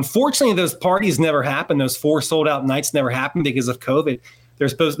 Unfortunately, those parties never happened. Those 4 sold out nights never happened because of COVID.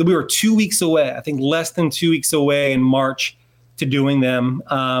 We were 2 weeks away, I think less than 2 weeks away in March to doing them.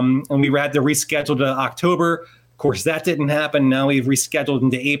 And we had to reschedule to October. Of course, that didn't happen. Now we've rescheduled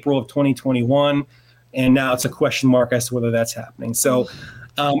into April of 2021. And now it's a question mark as to whether that's happening. So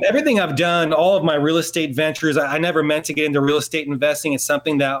everything I've done, all of my real estate ventures, I never meant to get into real estate investing. It's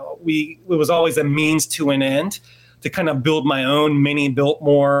something that it was always a means to an end to kind of build my own mini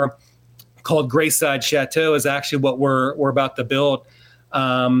Biltmore called Grayside Chateau is actually what we're about to build.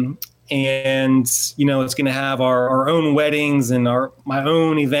 And, it's going to have our own weddings and my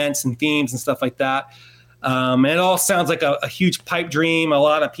own events and themes and stuff like that. And it all sounds like a huge pipe dream. A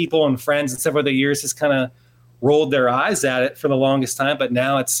lot of people and friends and several other years just kind of rolled their eyes at it for the longest time, but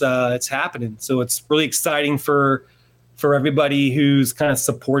now it's happening. So it's really exciting for everybody who's kind of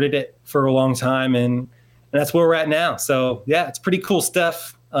supported it for a long time. And that's where we're at now. So yeah, it's pretty cool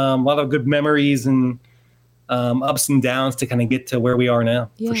stuff. A lot of good memories and ups and downs to kind of get to where we are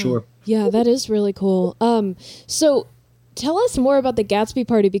now, for sure. Yeah, that is really cool. So tell us more about the Gatsby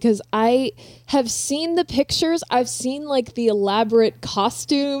party, because I have seen the pictures. I've seen the elaborate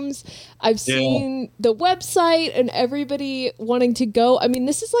costumes. I've seen the website and everybody wanting to go. I mean,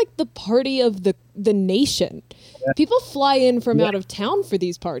 this is like the party of the nation. Yeah. People fly in from out of town for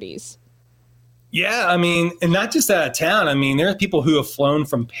these parties. Yeah, I mean, and not just out of town. I mean, there are people who have flown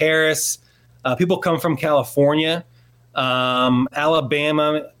from Paris. People come from California,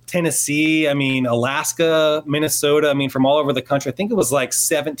 Alabama, Tennessee. I mean, Alaska, Minnesota. I mean, from all over the country. I think it was like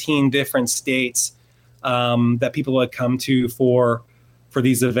 17 different states that people had come to for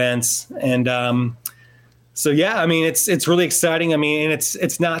these events. And so, yeah, I mean, it's really exciting. I mean, and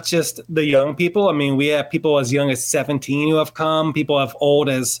it's not just the young people. I mean, we have people as young as 17 who have come. People as old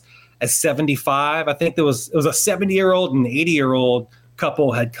as 75. I think it was a 70-year-old and 80-year-old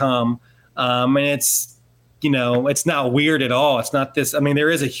couple had come. And it's, it's not weird at all. It's not this. I mean, there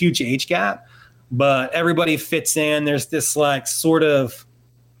is a huge age gap, but everybody fits in. There's this like sort of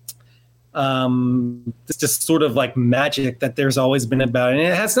it's just sort of like magic that there's always been about it. And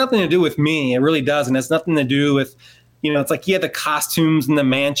it has nothing to do with me. It really doesn't. It's nothing to do with, it's like, yeah, the costumes and the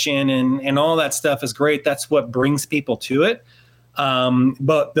mansion and all that stuff is great. That's what brings people to it.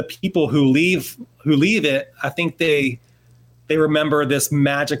 But the people who leave it, I think they remember this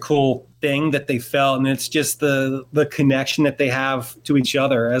magical thing that they felt. And it's just the connection that they have to each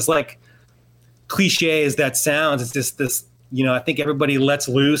other. As like cliche as that sounds, it's just this, I think everybody lets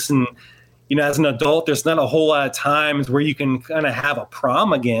loose. And, as an adult, there's not a whole lot of times where you can kind of have a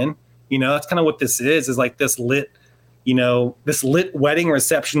prom again. That's kind of what this is like this lit wedding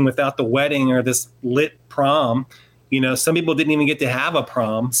reception without the wedding, or this lit prom. Some people didn't even get to have a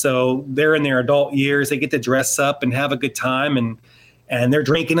prom. So they're in their adult years. They get to dress up and have a good time, and they're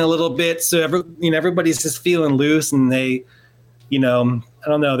drinking a little bit. So everybody's just feeling loose, and they, I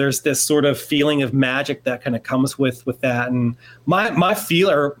don't know, there's this sort of feeling of magic that kind of comes with that. And my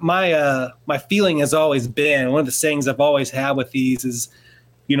feeling has always been, one of the sayings I've always had with these is,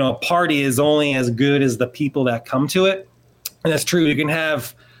 a party is only as good as the people that come to it. And that's true. You can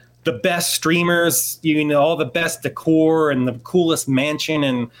have the best streamers, all the best decor and the coolest mansion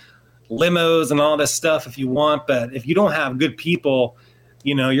and limos and all this stuff if you want. But if you don't have good people,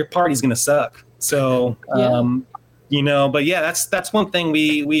 your party's going to suck. So, but yeah, that's one thing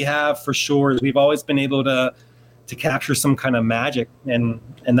we have for sure, is we've always been able to capture some kind of magic. And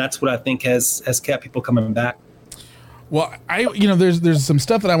that's what I think has kept people coming back. Well, there's some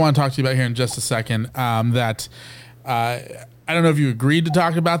stuff that I want to talk to you about here in just a second. That I don't know if you agreed to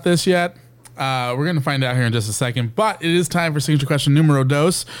talk about this yet. We're going to find out here in just a second, but it is time for signature question numero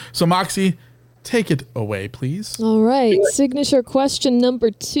dos. So Moxie, take it away, please. All right. Signature question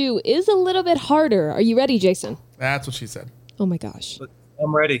number 2 is a little bit harder. Are you ready, Jason? That's what she said. Oh my gosh.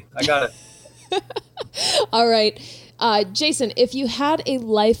 I'm ready. I got it. All right. Jason, if you had a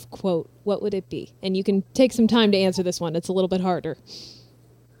life quote, what would it be? And you can take some time to answer this one. It's a little bit harder.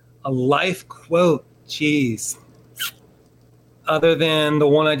 A life quote. Jeez. Other than the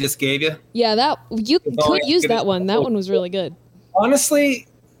one I just gave you? Yeah, that you could use that one. That one was really good. Honestly,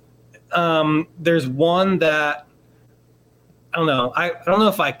 there's one that I don't know. I don't know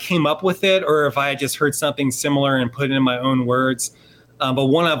if I came up with it or if I just heard something similar and put it in my own words. But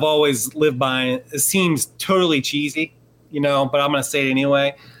one I've always lived by. It seems totally cheesy, but I'm going to say it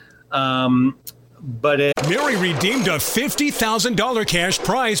anyway. Mary redeemed a $50,000 cash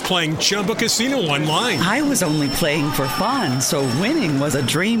prize playing Chumba Casino online. I was only playing for fun, so winning was a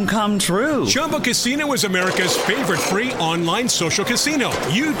dream come true. Chumba Casino is America's favorite free online social casino.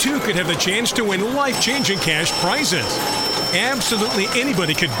 You too could have the chance to win life-changing cash prizes. Absolutely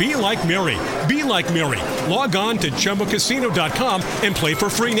anybody could be like Mary. Be like Mary. Log on to ChumbaCasino.com and play for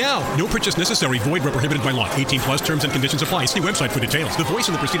free now. No purchase necessary. Void where prohibited by law. 18 plus terms and conditions apply. See website for details. The voice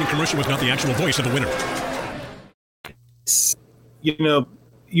in the preceding commercial was not the actual voice of the winner.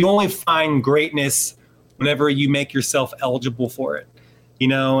 You only find greatness whenever you make yourself eligible for it,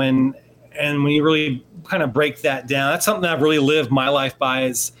 and when you really kind of break that down, that's something I've really lived my life by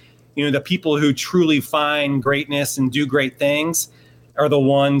is, the people who truly find greatness and do great things are the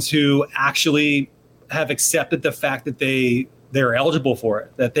ones who actually have accepted the fact that they're eligible for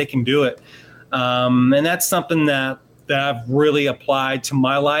it, that they can do it. And that's something that I've really applied to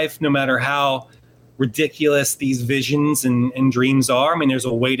my life, no matter how ridiculous these visions and dreams are. I mean, there's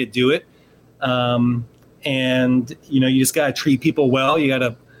a way to do it. And, you just got to treat people well. You got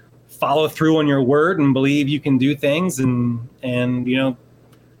to follow through on your word and believe you can do things and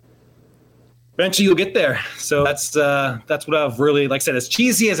eventually you'll get there. So that's what I've really, like I said, as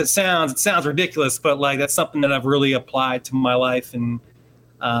cheesy as it sounds ridiculous, but like, that's something that I've really applied to my life. And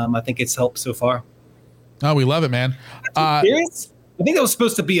I think it's helped so far. Oh, we love it, man. Serious? I think that was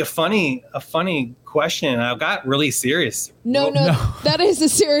supposed to be a funny question. I got really serious. No, that is a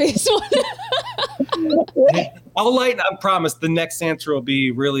serious one. I'll lighten. I promise. The next answer will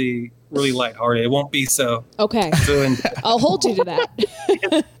be really, really lighthearted. It won't be so. Okay. I'll hold you to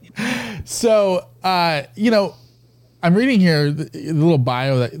that. So, I'm reading here the little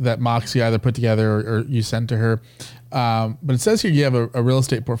bio that Moxie either put together or you sent to her. But it says here you have a real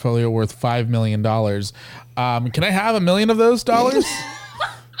estate portfolio worth $5 million. Can I have $1 million of those dollars?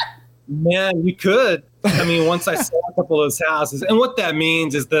 Man, you could. I mean, once I sell a couple of those houses, and what that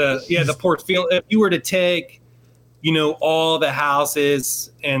means is the portfolio. If you were to take, all the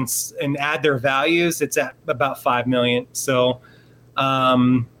houses and add their values, it's at about $5 million. So,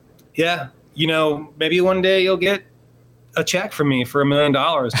 maybe one day you'll get a check from me for $1 million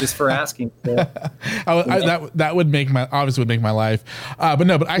just for asking. So, that would make my life.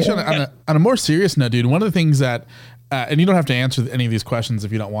 But actually, on a more serious note, dude, one of the things that, and you don't have to answer any of these questions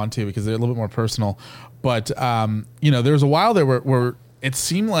if you don't want to, because they're a little bit more personal. But there was a while there where it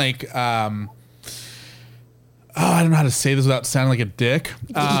seemed like, I don't know how to say this without sounding like a dick.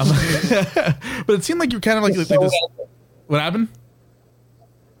 But it seemed like you're kind of like this. What happened?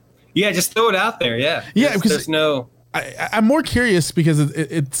 Yeah, just throw it out there. Yeah. Yeah, because there's no. I'm more curious because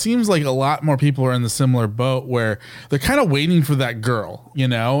it seems like a lot more people are in the similar boat where they're kind of waiting for that girl,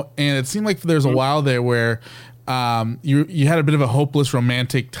 and it seemed like there's a while there where you had a bit of a hopeless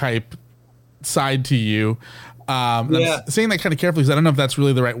romantic type side to you. I'm saying that kind of carefully because I don't know if that's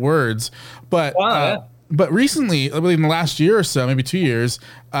really the right words, but but recently, in the last year or so, maybe 2 years,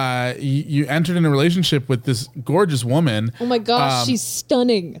 you entered in a relationship with this gorgeous woman. Oh my gosh, she's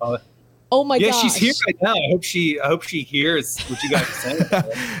stunning. Oh my gosh. Yeah, she's here right now. I hope she hears what you guys are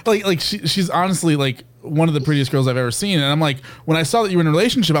saying. She's honestly like one of the prettiest girls I've ever seen. And I'm like, when I saw that you were in a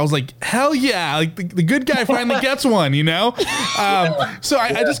relationship, I was like, hell yeah, like the good guy finally gets one, So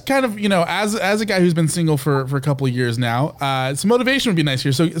I just kind of, as a guy who's been single for a couple of years now, some motivation would be nice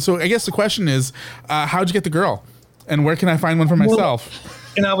here. So I guess the question is, how'd you get the girl, and where can I find one for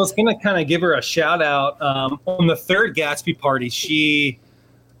myself? And I was gonna kind of give her a shout out on the third Gatsby party. She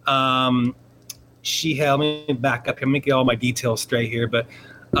held me back up. I'm making all my details straight here, but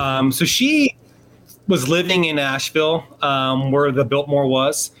so she was living in Asheville, where the Biltmore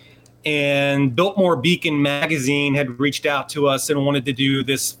was, and Biltmore Beacon magazine had reached out to us and wanted to do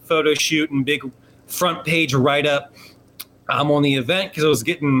this photo shoot and big front page write up on the event because it was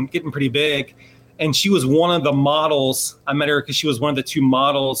getting pretty big. And she was one of the models. I met her because she was one of the two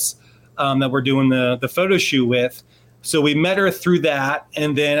models that we're doing the photo shoot with. So we met her through that.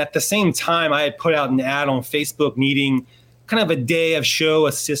 And then at the same time, I had put out an ad on Facebook needing kind of a day of show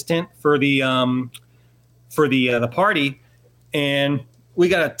assistant for the party. And we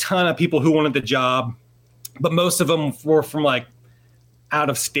got a ton of people who wanted the job, but most of them were from like out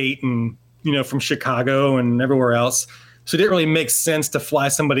of state and, from Chicago and everywhere else. So it didn't really make sense to fly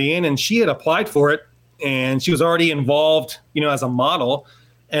somebody in, and she had applied for it and she was already involved, as a model.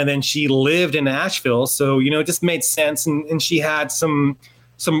 And then she lived in Asheville. So, it just made sense. And you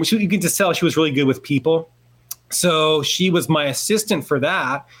can just tell she was really good with people. So she was my assistant for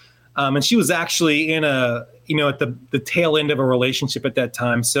that. And she was actually in at the tail end of a relationship at that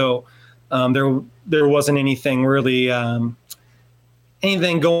time. So there wasn't anything really,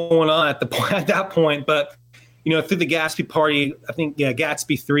 anything going on at that point. But, through the Gatsby party, I think,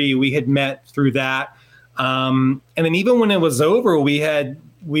 Gatsby 3, we had met through that. And then even when it was over, we had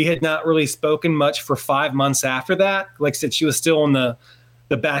not really spoken much for 5 months after that. Like I said, she was still on the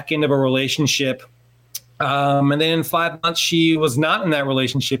back end of a relationship. And then in 5 months, she was not in that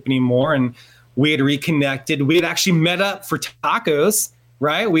relationship anymore. And we had reconnected. We had actually met up for tacos,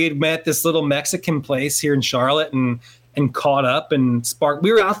 right? We had met at this little Mexican place here in Charlotte and caught up and sparked.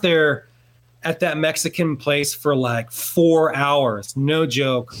 We were out there at that Mexican place for like 4 hours. No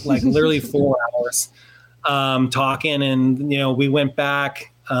joke. Like literally 4 hours. Talking, and we went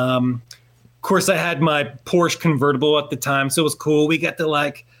back. Of course, I had my Porsche convertible at the time, so it was cool. We got to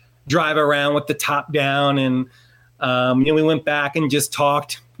like drive around with the top down, and we went back and just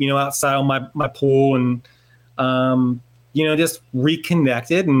talked, outside on my pool, and just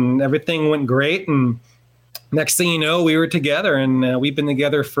reconnected, and everything went great. And next thing you know, we were together, and we've been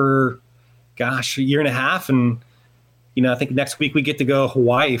together for, a year and a half, and. I think next week we get to go to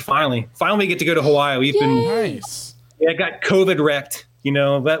Hawaii. Finally we get to go to Hawaii. We've been nice. Yeah, got COVID wrecked,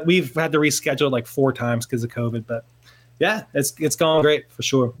 but we've had to reschedule like 4 times because of COVID. But yeah, it's gone great for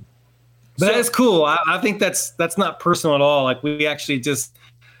sure. But that's cool. I think that's not personal at all. Like we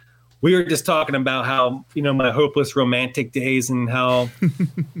were just talking about how, my hopeless romantic days and how,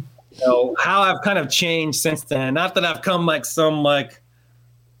 how I've kind of changed since then. Not that I've come like some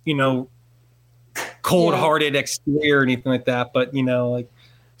cold-hearted exterior or anything like that, but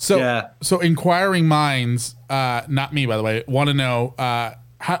So inquiring minds, not me by the way, want to know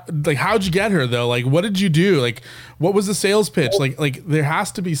how'd you get her though? Like, what did you do? Like, what was the sales pitch? Like there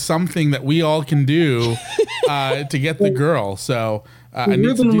has to be something that we all can do to get the girl. So I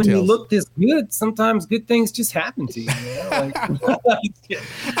need some details. When you look this good, sometimes good things just happen to you.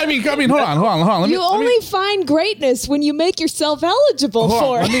 I mean, hold on. You only find greatness when you make yourself eligible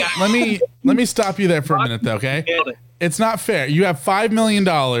for it. Let me stop you there for a minute, though. Okay, it's not fair. You have $5 million.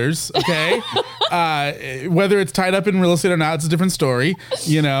 Okay, whether it's tied up in real estate or not, it's a different story.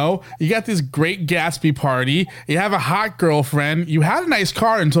 You know, you got this great Gatsby party. You have a hot girlfriend. You had a nice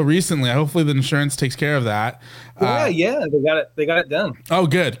car until recently. Hopefully, the insurance takes care of that. Yeah, they got it done. Oh,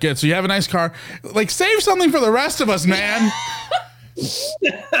 good. So you have a nice car. Like, save something for the rest of us, man.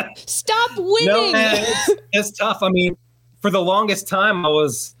 Stop winning. No, man, it's tough. I mean, for the longest time, I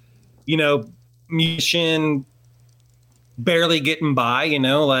was, musician, barely getting by,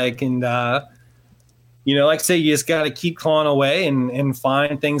 like I say, you just got to keep clawing away and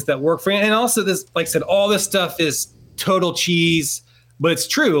find things that work for you. And also this, like I said, all this stuff is total cheese. But it's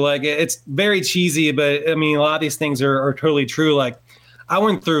true. Like, it's very cheesy, but I mean, a lot of these things are totally true. Like, I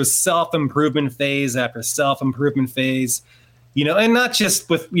went through self-improvement phase after self-improvement phase, and not just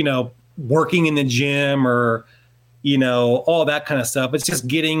with, working in the gym or, all that kind of stuff. It's just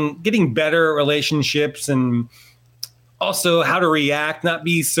getting better relationships and also how to react, not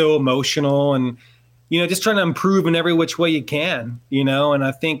be so emotional and, just trying to improve in every which way you can, and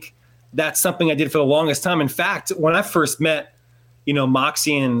I think that's something I did for the longest time. In fact, when I first met,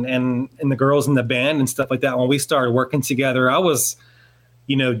 Moxie and the girls in the band and stuff like that, when we started working together, I was,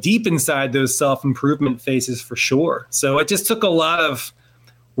 deep inside those self-improvement phases for sure. So it just took a lot of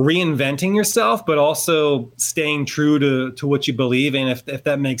reinventing yourself, but also staying true to what you believe in, if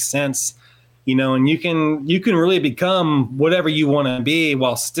that makes sense, and you can really become whatever you want to be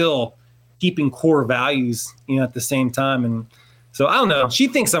while still keeping core values, at the same time. And so I don't know. She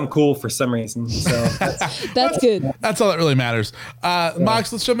thinks I'm cool for some reason. So that's good. That's all that really matters.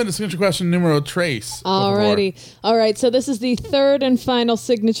 Mox, let's jump into signature question numero tres. Alrighty. All right. So this is the third and final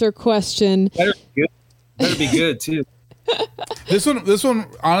signature question. Better be good too. This one,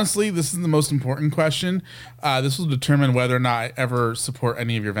 honestly, this is the most important question. This will determine whether or not I ever support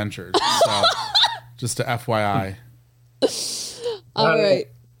any of your ventures. So just to FYI. All right.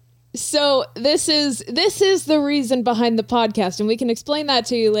 So this is the reason behind the podcast, and we can explain that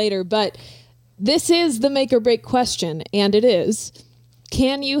to you later, but this is the make or break question, and it is,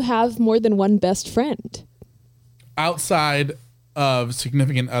 can you have more than one best friend? Outside of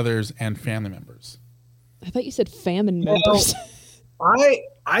significant others and family members. I thought you said famine members.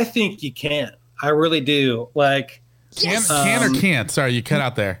 I think you can. I really do. Like, can or can't? Sorry, you cut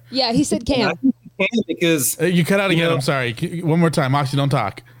out there. Yeah, he said can. I think you can because you cut out again. I'm sorry. One more time, Moxie, don't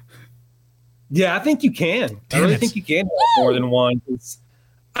talk. Yeah, I think you can. I really think you can have more than one.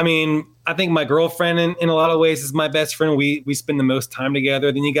 I mean, I think my girlfriend in a lot of ways is my best friend. We spend the most time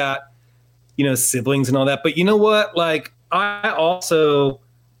together. Then you got, siblings and all that. But you know what? Like, I also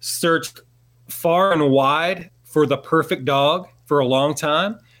searched far and wide for the perfect dog for a long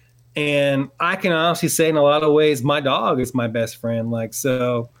time. And I can honestly say in a lot of ways, my dog is my best friend. Like,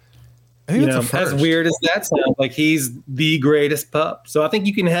 so, as weird as that sounds, like he's the greatest pup. So I think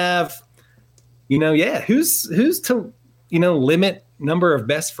you can have, who's to, limit number of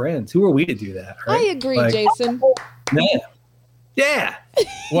best friends? Who are we to do that? Right? I agree, Jason. Yeah.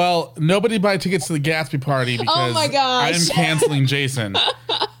 Well, nobody buy tickets to the Gatsby party because oh my gosh. I'm canceling Jason.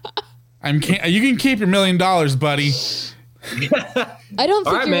 You can keep your $1 million, buddy. I don't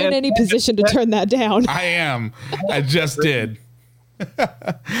think you're in any position to turn that down. I am. I just did.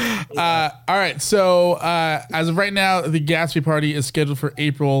 All right. So as of right now, the Gatsby party is scheduled for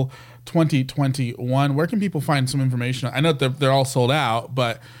April 2021. Where can people find some information? I know that they're all sold out,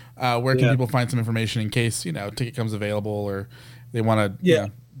 but where can people find some information in case, ticket comes available or they want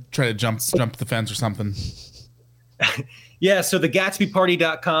to try to jump the fence or something? Yeah, so the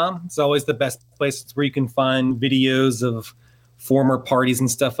GatsbyParty.com is always the best place. It's where you can find videos of former parties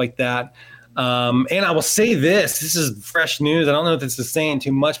and stuff like that. And I will say this is fresh news. I don't know if this is saying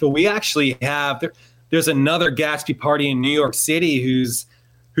too much, but we actually have there's another Gatsby party in New York City who's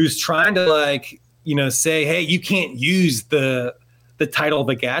trying to say, hey, you can't use the title of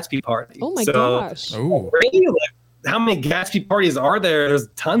the Gatsby party. Oh my gosh. Really? How many Gatsby parties are there? There's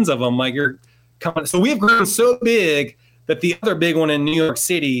tons of them. Like, you're coming. So we've grown so big that the other big one in New York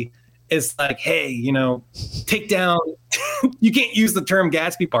City is like, hey, take down, you can't use the term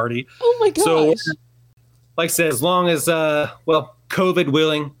Gatsby party. Oh my gosh. So like I said, as long as, COVID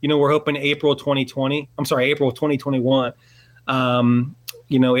willing, we're hoping April 2021.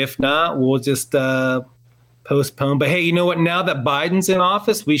 If not, we'll just, postponed. But hey, you know what? Now that Biden's in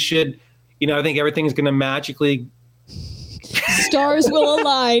office, we should, I think everything's going to magically. Stars will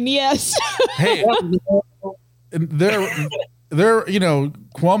align. Yes. Hey, they're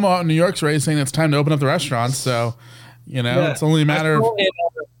Cuomo out in New York's already saying it's time to open up the restaurants. So, it's only a matter of.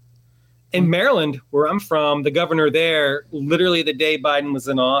 In Maryland, where I'm from, the governor there, literally the day Biden was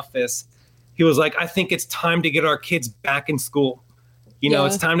in office, he was like, I think it's time to get our kids back in school.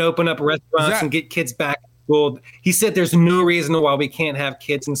 It's time to open up restaurants and get kids back in school. He said there's no reason why we can't have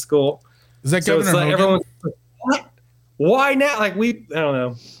kids in school. Is that Governor Hogan? Everyone's like, what? Why not? I don't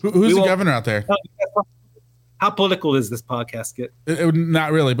know. Who's the governor out there? How political does this podcast get?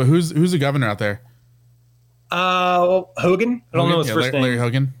 Not really, but who's the governor out there? Hogan. I don't know his first name. Larry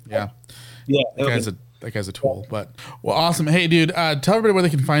Hogan. Yeah. Yeah. That guy's a tool. But awesome. Hey, dude, tell everybody where they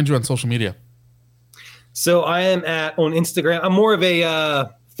can find you on social media. So I am on Instagram. I'm more of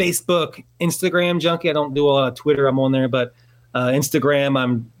a Facebook, Instagram junkie. I don't do a lot of Twitter. I'm on there, but Instagram,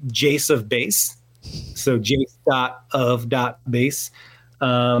 I'm Jace of Bass. So jace.of.bass.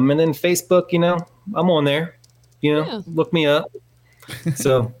 And then Facebook, I'm on there. Look me up.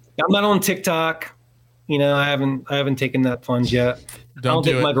 So I'm not on TikTok. I haven't taken that plunge yet. Don't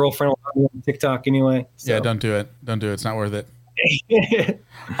do it. My girlfriend will on TikTok anyway. So. Yeah, don't do it. Don't do it. It's not worth it.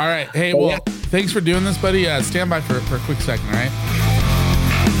 All right. Hey, well, thanks for doing this, buddy. Stand by for a quick second, all right?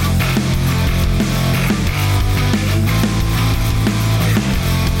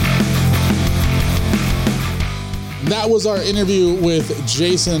 That was our interview with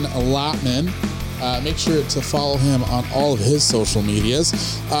Jason Lotman. Make sure to follow him on all of his social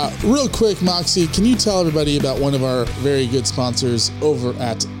medias. Real quick, Moxie, can you tell everybody about one of our very good sponsors over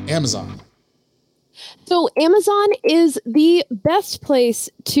at Amazon? So Amazon is the best place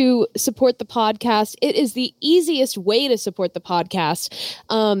to support the podcast. It is the easiest way to support the podcast.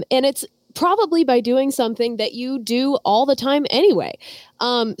 And it's probably by doing something that you do all the time anyway.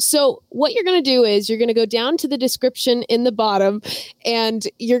 So what you're going to do is you're going to go down to the description in the bottom and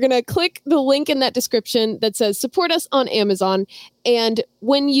you're going to click the link in that description that says support us on Amazon. And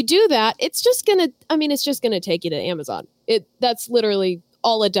when you do that, it's just going to take you to Amazon. That's literally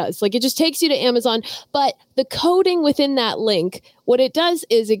all it does. Like, it just takes you to Amazon, but the coding within that link, what it does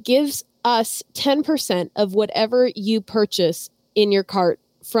is it gives us 10% of whatever you purchase in your cart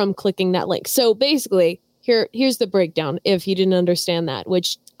from clicking that link. So basically, here's the breakdown if you didn't understand that,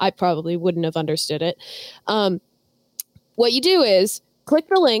 which I probably wouldn't have understood it. What you do is click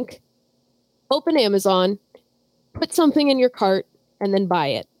the link, open Amazon, put something in your cart, and then buy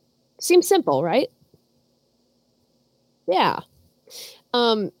it. Seems simple, right? Yeah.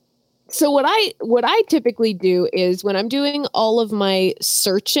 So what I typically do is when I'm doing all of my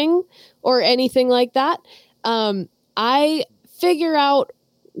searching or anything like that, I figure out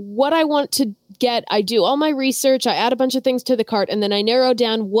what I want to get. I do all my research. I add a bunch of things to the cart, and then I narrow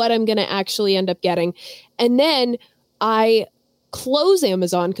down what I'm going to actually end up getting. And then I close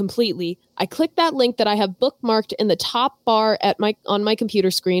Amazon completely. I click that link that I have bookmarked in the top bar on my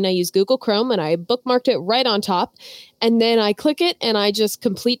computer screen. I use Google Chrome and I bookmarked it right on top. And then I click it and I just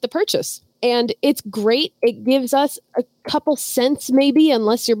complete the purchase. And it's great. It gives us a couple cents maybe,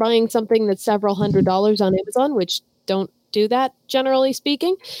 unless you're buying something that's several $100s on Amazon, which don't do that, generally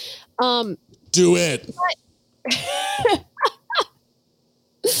speaking. Do it.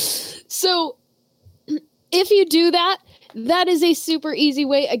 So if you do that, that is a super easy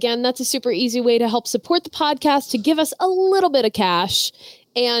way. Again, that's a super easy way to help support the podcast, to give us a little bit of cash.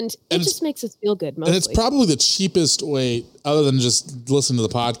 And it just makes us feel good. Mostly. And it's probably the cheapest way, other than just listening to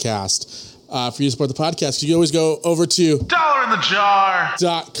the podcast, for you to support the podcast. You can always go over to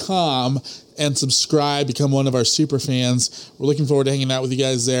 $1inthejar.com and subscribe, become one of our super fans. We're looking forward to hanging out with you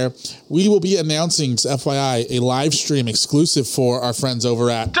guys there. We will be announcing, FYI, a live stream exclusive for our friends over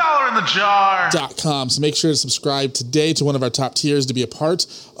at $1inthejar.com. So make sure to subscribe today to one of our top tiers to be a part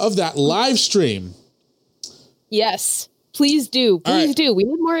of that live stream. Yes. Please do. Please do. We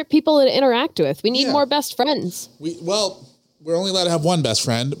need more people to interact with. We need more best friends. We're only allowed to have one best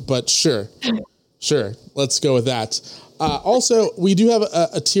friend, but sure. Let's go with that. Also, we do have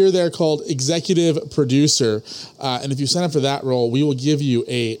a tier there called Executive Producer. And if you sign up for that role, we will give you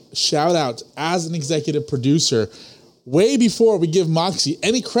a shout out as an executive producer way before we give Moxie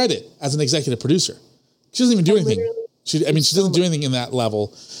any credit as an executive producer. She doesn't even do anything. She doesn't do anything in that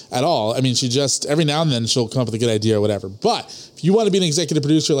level at all. I mean, she just, every now and then she'll come up with a good idea or whatever. But if you want to be an executive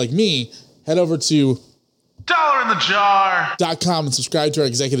producer like me, head over to $1inthejar.com and subscribe to our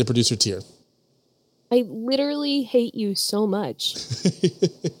executive producer tier. I literally hate you so much.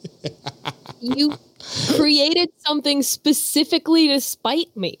 You created something specifically to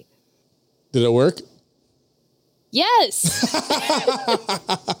spite me. Did it work? Yes.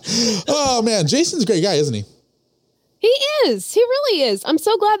 Oh man, Jason's a great guy, isn't he? He is. He really is. I'm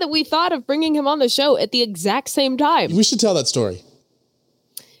so glad that we thought of bringing him on the show at the exact same time. We should tell that story.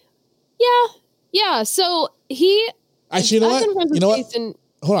 Yeah. So he. Actually, you know what?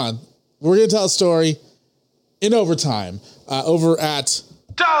 Hold on. We're gonna tell a story in overtime over at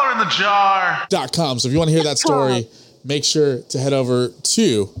 $1 So if you want to hear that story, make sure to head over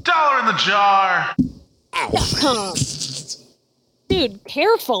to $1. Ow. Dude,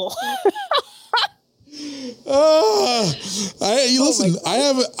 careful. Listen,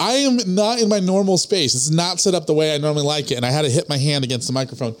 I am not in my normal space. It's not set up the way I normally like it, and I had to hit my hand against the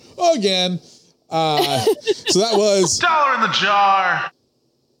microphone again. So that was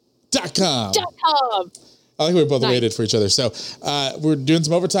 $1.com. I think we were both waited for each other. So we're doing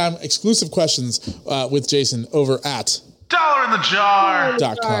some overtime exclusive questions with Jason over at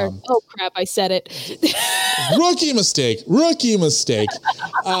 $1.com. Oh crap, I said it. Rookie mistake.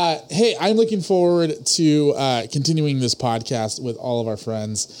 Hey, I'm looking forward to continuing this podcast with all of our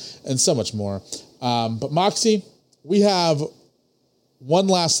friends and so much more. But Moxie, we have one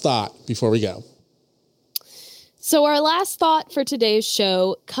last thought before we go. So our last thought for today's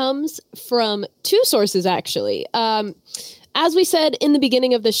show comes from two sources, actually. As we said in the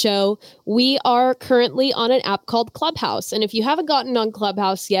beginning of the show, we are currently on an app called Clubhouse. And if you haven't gotten on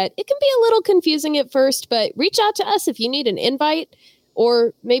Clubhouse yet, it can be a little confusing at first, but reach out to us if you need an invite,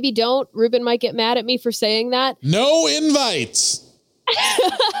 or maybe don't. Ruben might get mad at me for saying that. No invites.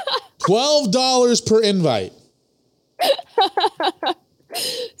 $12 per invite.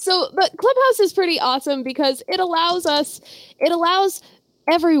 So, but Clubhouse is pretty awesome because it allows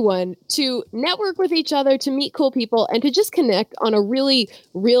everyone to network with each other, to meet cool people, and to just connect on a really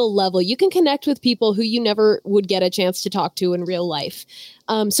real level. You can connect with people who you never would get a chance to talk to in real life.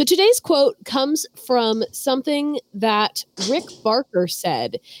 So today's quote comes from something that Rick Barker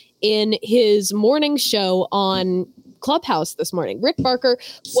said in his morning show on Clubhouse this morning. Rick Barker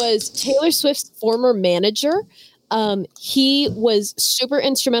was Taylor Swift's former manager. He was super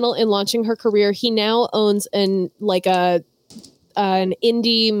instrumental in launching her career. He now owns an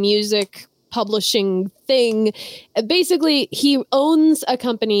indie music publishing thing. Basically, he owns a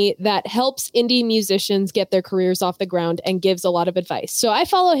company that helps indie musicians get their careers off the ground and gives a lot of advice. So I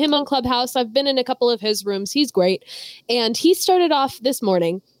follow him on Clubhouse. I've been in a couple of his rooms. He's great. And he started off this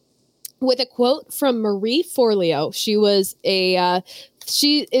morning with a quote from Marie Forleo.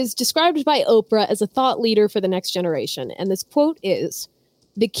 She is described by Oprah as a thought leader for the next generation. And this quote is,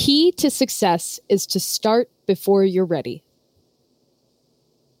 "The key to success is to start before you're ready."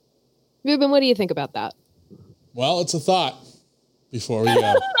 Ruben, what do you think about that? Well, it's a thought before we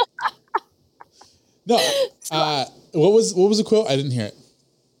go. No, what was the quote? I didn't hear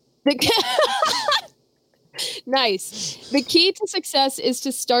it. Nice. The key to success is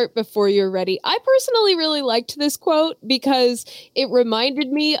to start before you're ready. I personally really liked this quote because it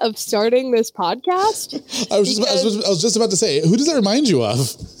reminded me of starting this podcast. I was just about to say, who does that remind you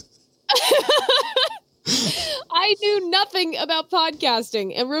of? I knew nothing about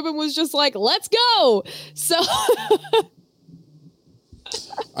podcasting, and Ruben was just like, let's go. So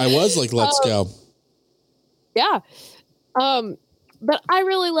I was like, let's go. Yeah. But I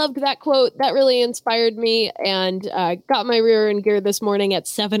really loved that quote. That really inspired me, and got my rear end gear this morning at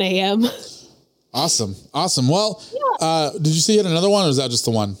 7 a.m. Awesome. Well, did you see it another one, or is that just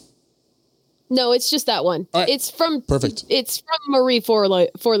the one? No, it's just that one. Right. It's from Perfect. It's from Marie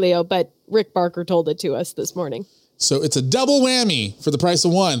Forleo, but Rick Barker told it to us this morning. So it's a double whammy for the price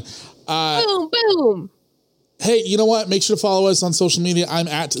of one. Boom, boom. Hey, you know what? Make sure to follow us on social media. I'm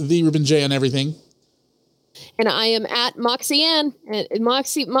at the Ruben J on everything. And I am at Moxie Ann.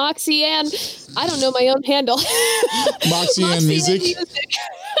 Moxie Ann. I don't know my own handle. Moxie Ann Music.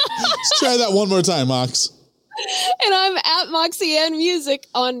 Let's try that one more time, Mox. And I'm at Moxie Ann Music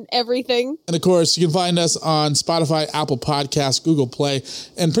on everything. And of course, you can find us on Spotify, Apple Podcasts, Google Play,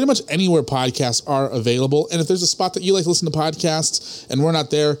 and pretty much anywhere podcasts are available. And if there's a spot that you like to listen to podcasts and we're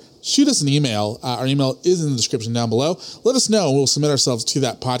not there, shoot us an email. Our email is in the description down below. Let us know, and we'll submit ourselves to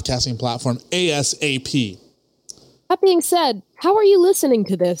that podcasting platform ASAP. That being said, how are you listening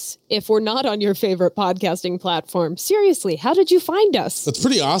to this if we're not on your favorite podcasting platform? Seriously, how did you find us? That's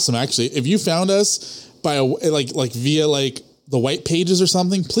pretty awesome, actually. If you found us by via the White Pages or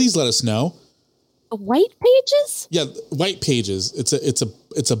something, please let us know. White Pages? Yeah, White Pages.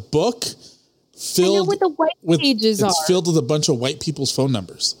 It's a book filled. I know what the White Pages are. It's filled with a bunch of white people's phone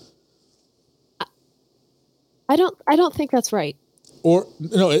numbers. I don't think that's right. Or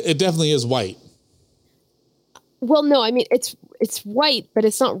no, it definitely is white. Well, no, I mean it's white, but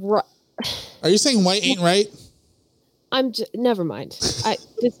it's not right. Are you saying white ain't right? never mind.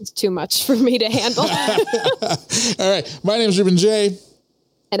 This is too much for me to handle. All right. My name is Ruben J.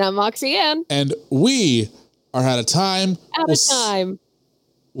 And I'm Moxie Ann. And we are out of time.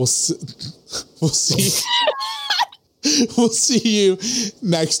 We'll see. We'll see you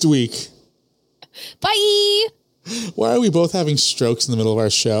next week. Bye. Why are we both having strokes in the middle of our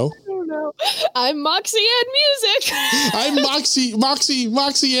show? I don't know. I'm Moxie Ann Music. I'm Moxie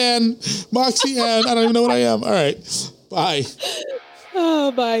Ann. I don't even know what I am. All right. Bye.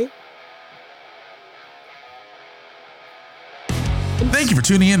 Oh, bye. Thank you for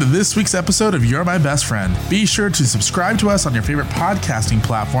tuning in to this week's episode of You're My Best Friend. Be sure to subscribe to us on your favorite podcasting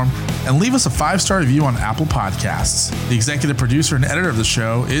platform and leave us a 5-star review on Apple Podcasts. The executive producer and editor of the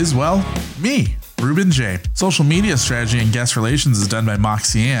show is, well, me, Ruben J. Social media strategy and guest relations is done by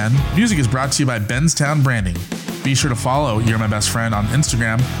Moxie Ann. Music is brought to you by Benstown Branding. Be sure to follow You're My Best Friend on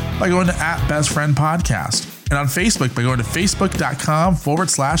Instagram by going to @BestFriendPodcast. And on Facebook by going to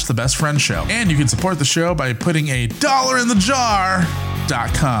facebook.com/The Best Friend Show. And you can support the show by putting a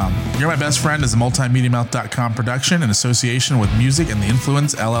 $1inthejar.com. You're My Best Friend is a multimediamouth.com production in association with Music and the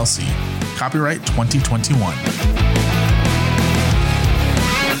Influence LLC. Copyright 2021.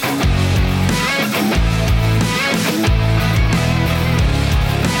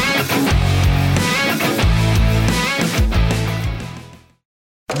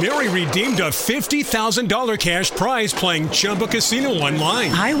 Mary redeemed a $50,000 cash prize playing Chumba Casino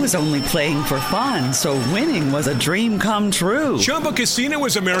online. I was only playing for fun, so winning was a dream come true. Chumba Casino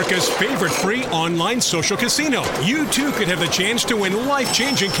is America's favorite free online social casino. You too could have the chance to win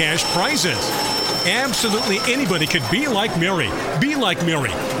life-changing cash prizes. Absolutely anybody could be like Mary. Be like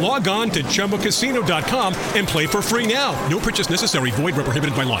Mary. Log on to ChumbaCasino.com and play for free now. No purchase necessary. Void where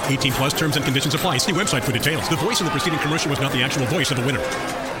prohibited by law. 18+ terms and conditions apply. See website for details. The voice in the preceding commercial was not the actual voice of the winner.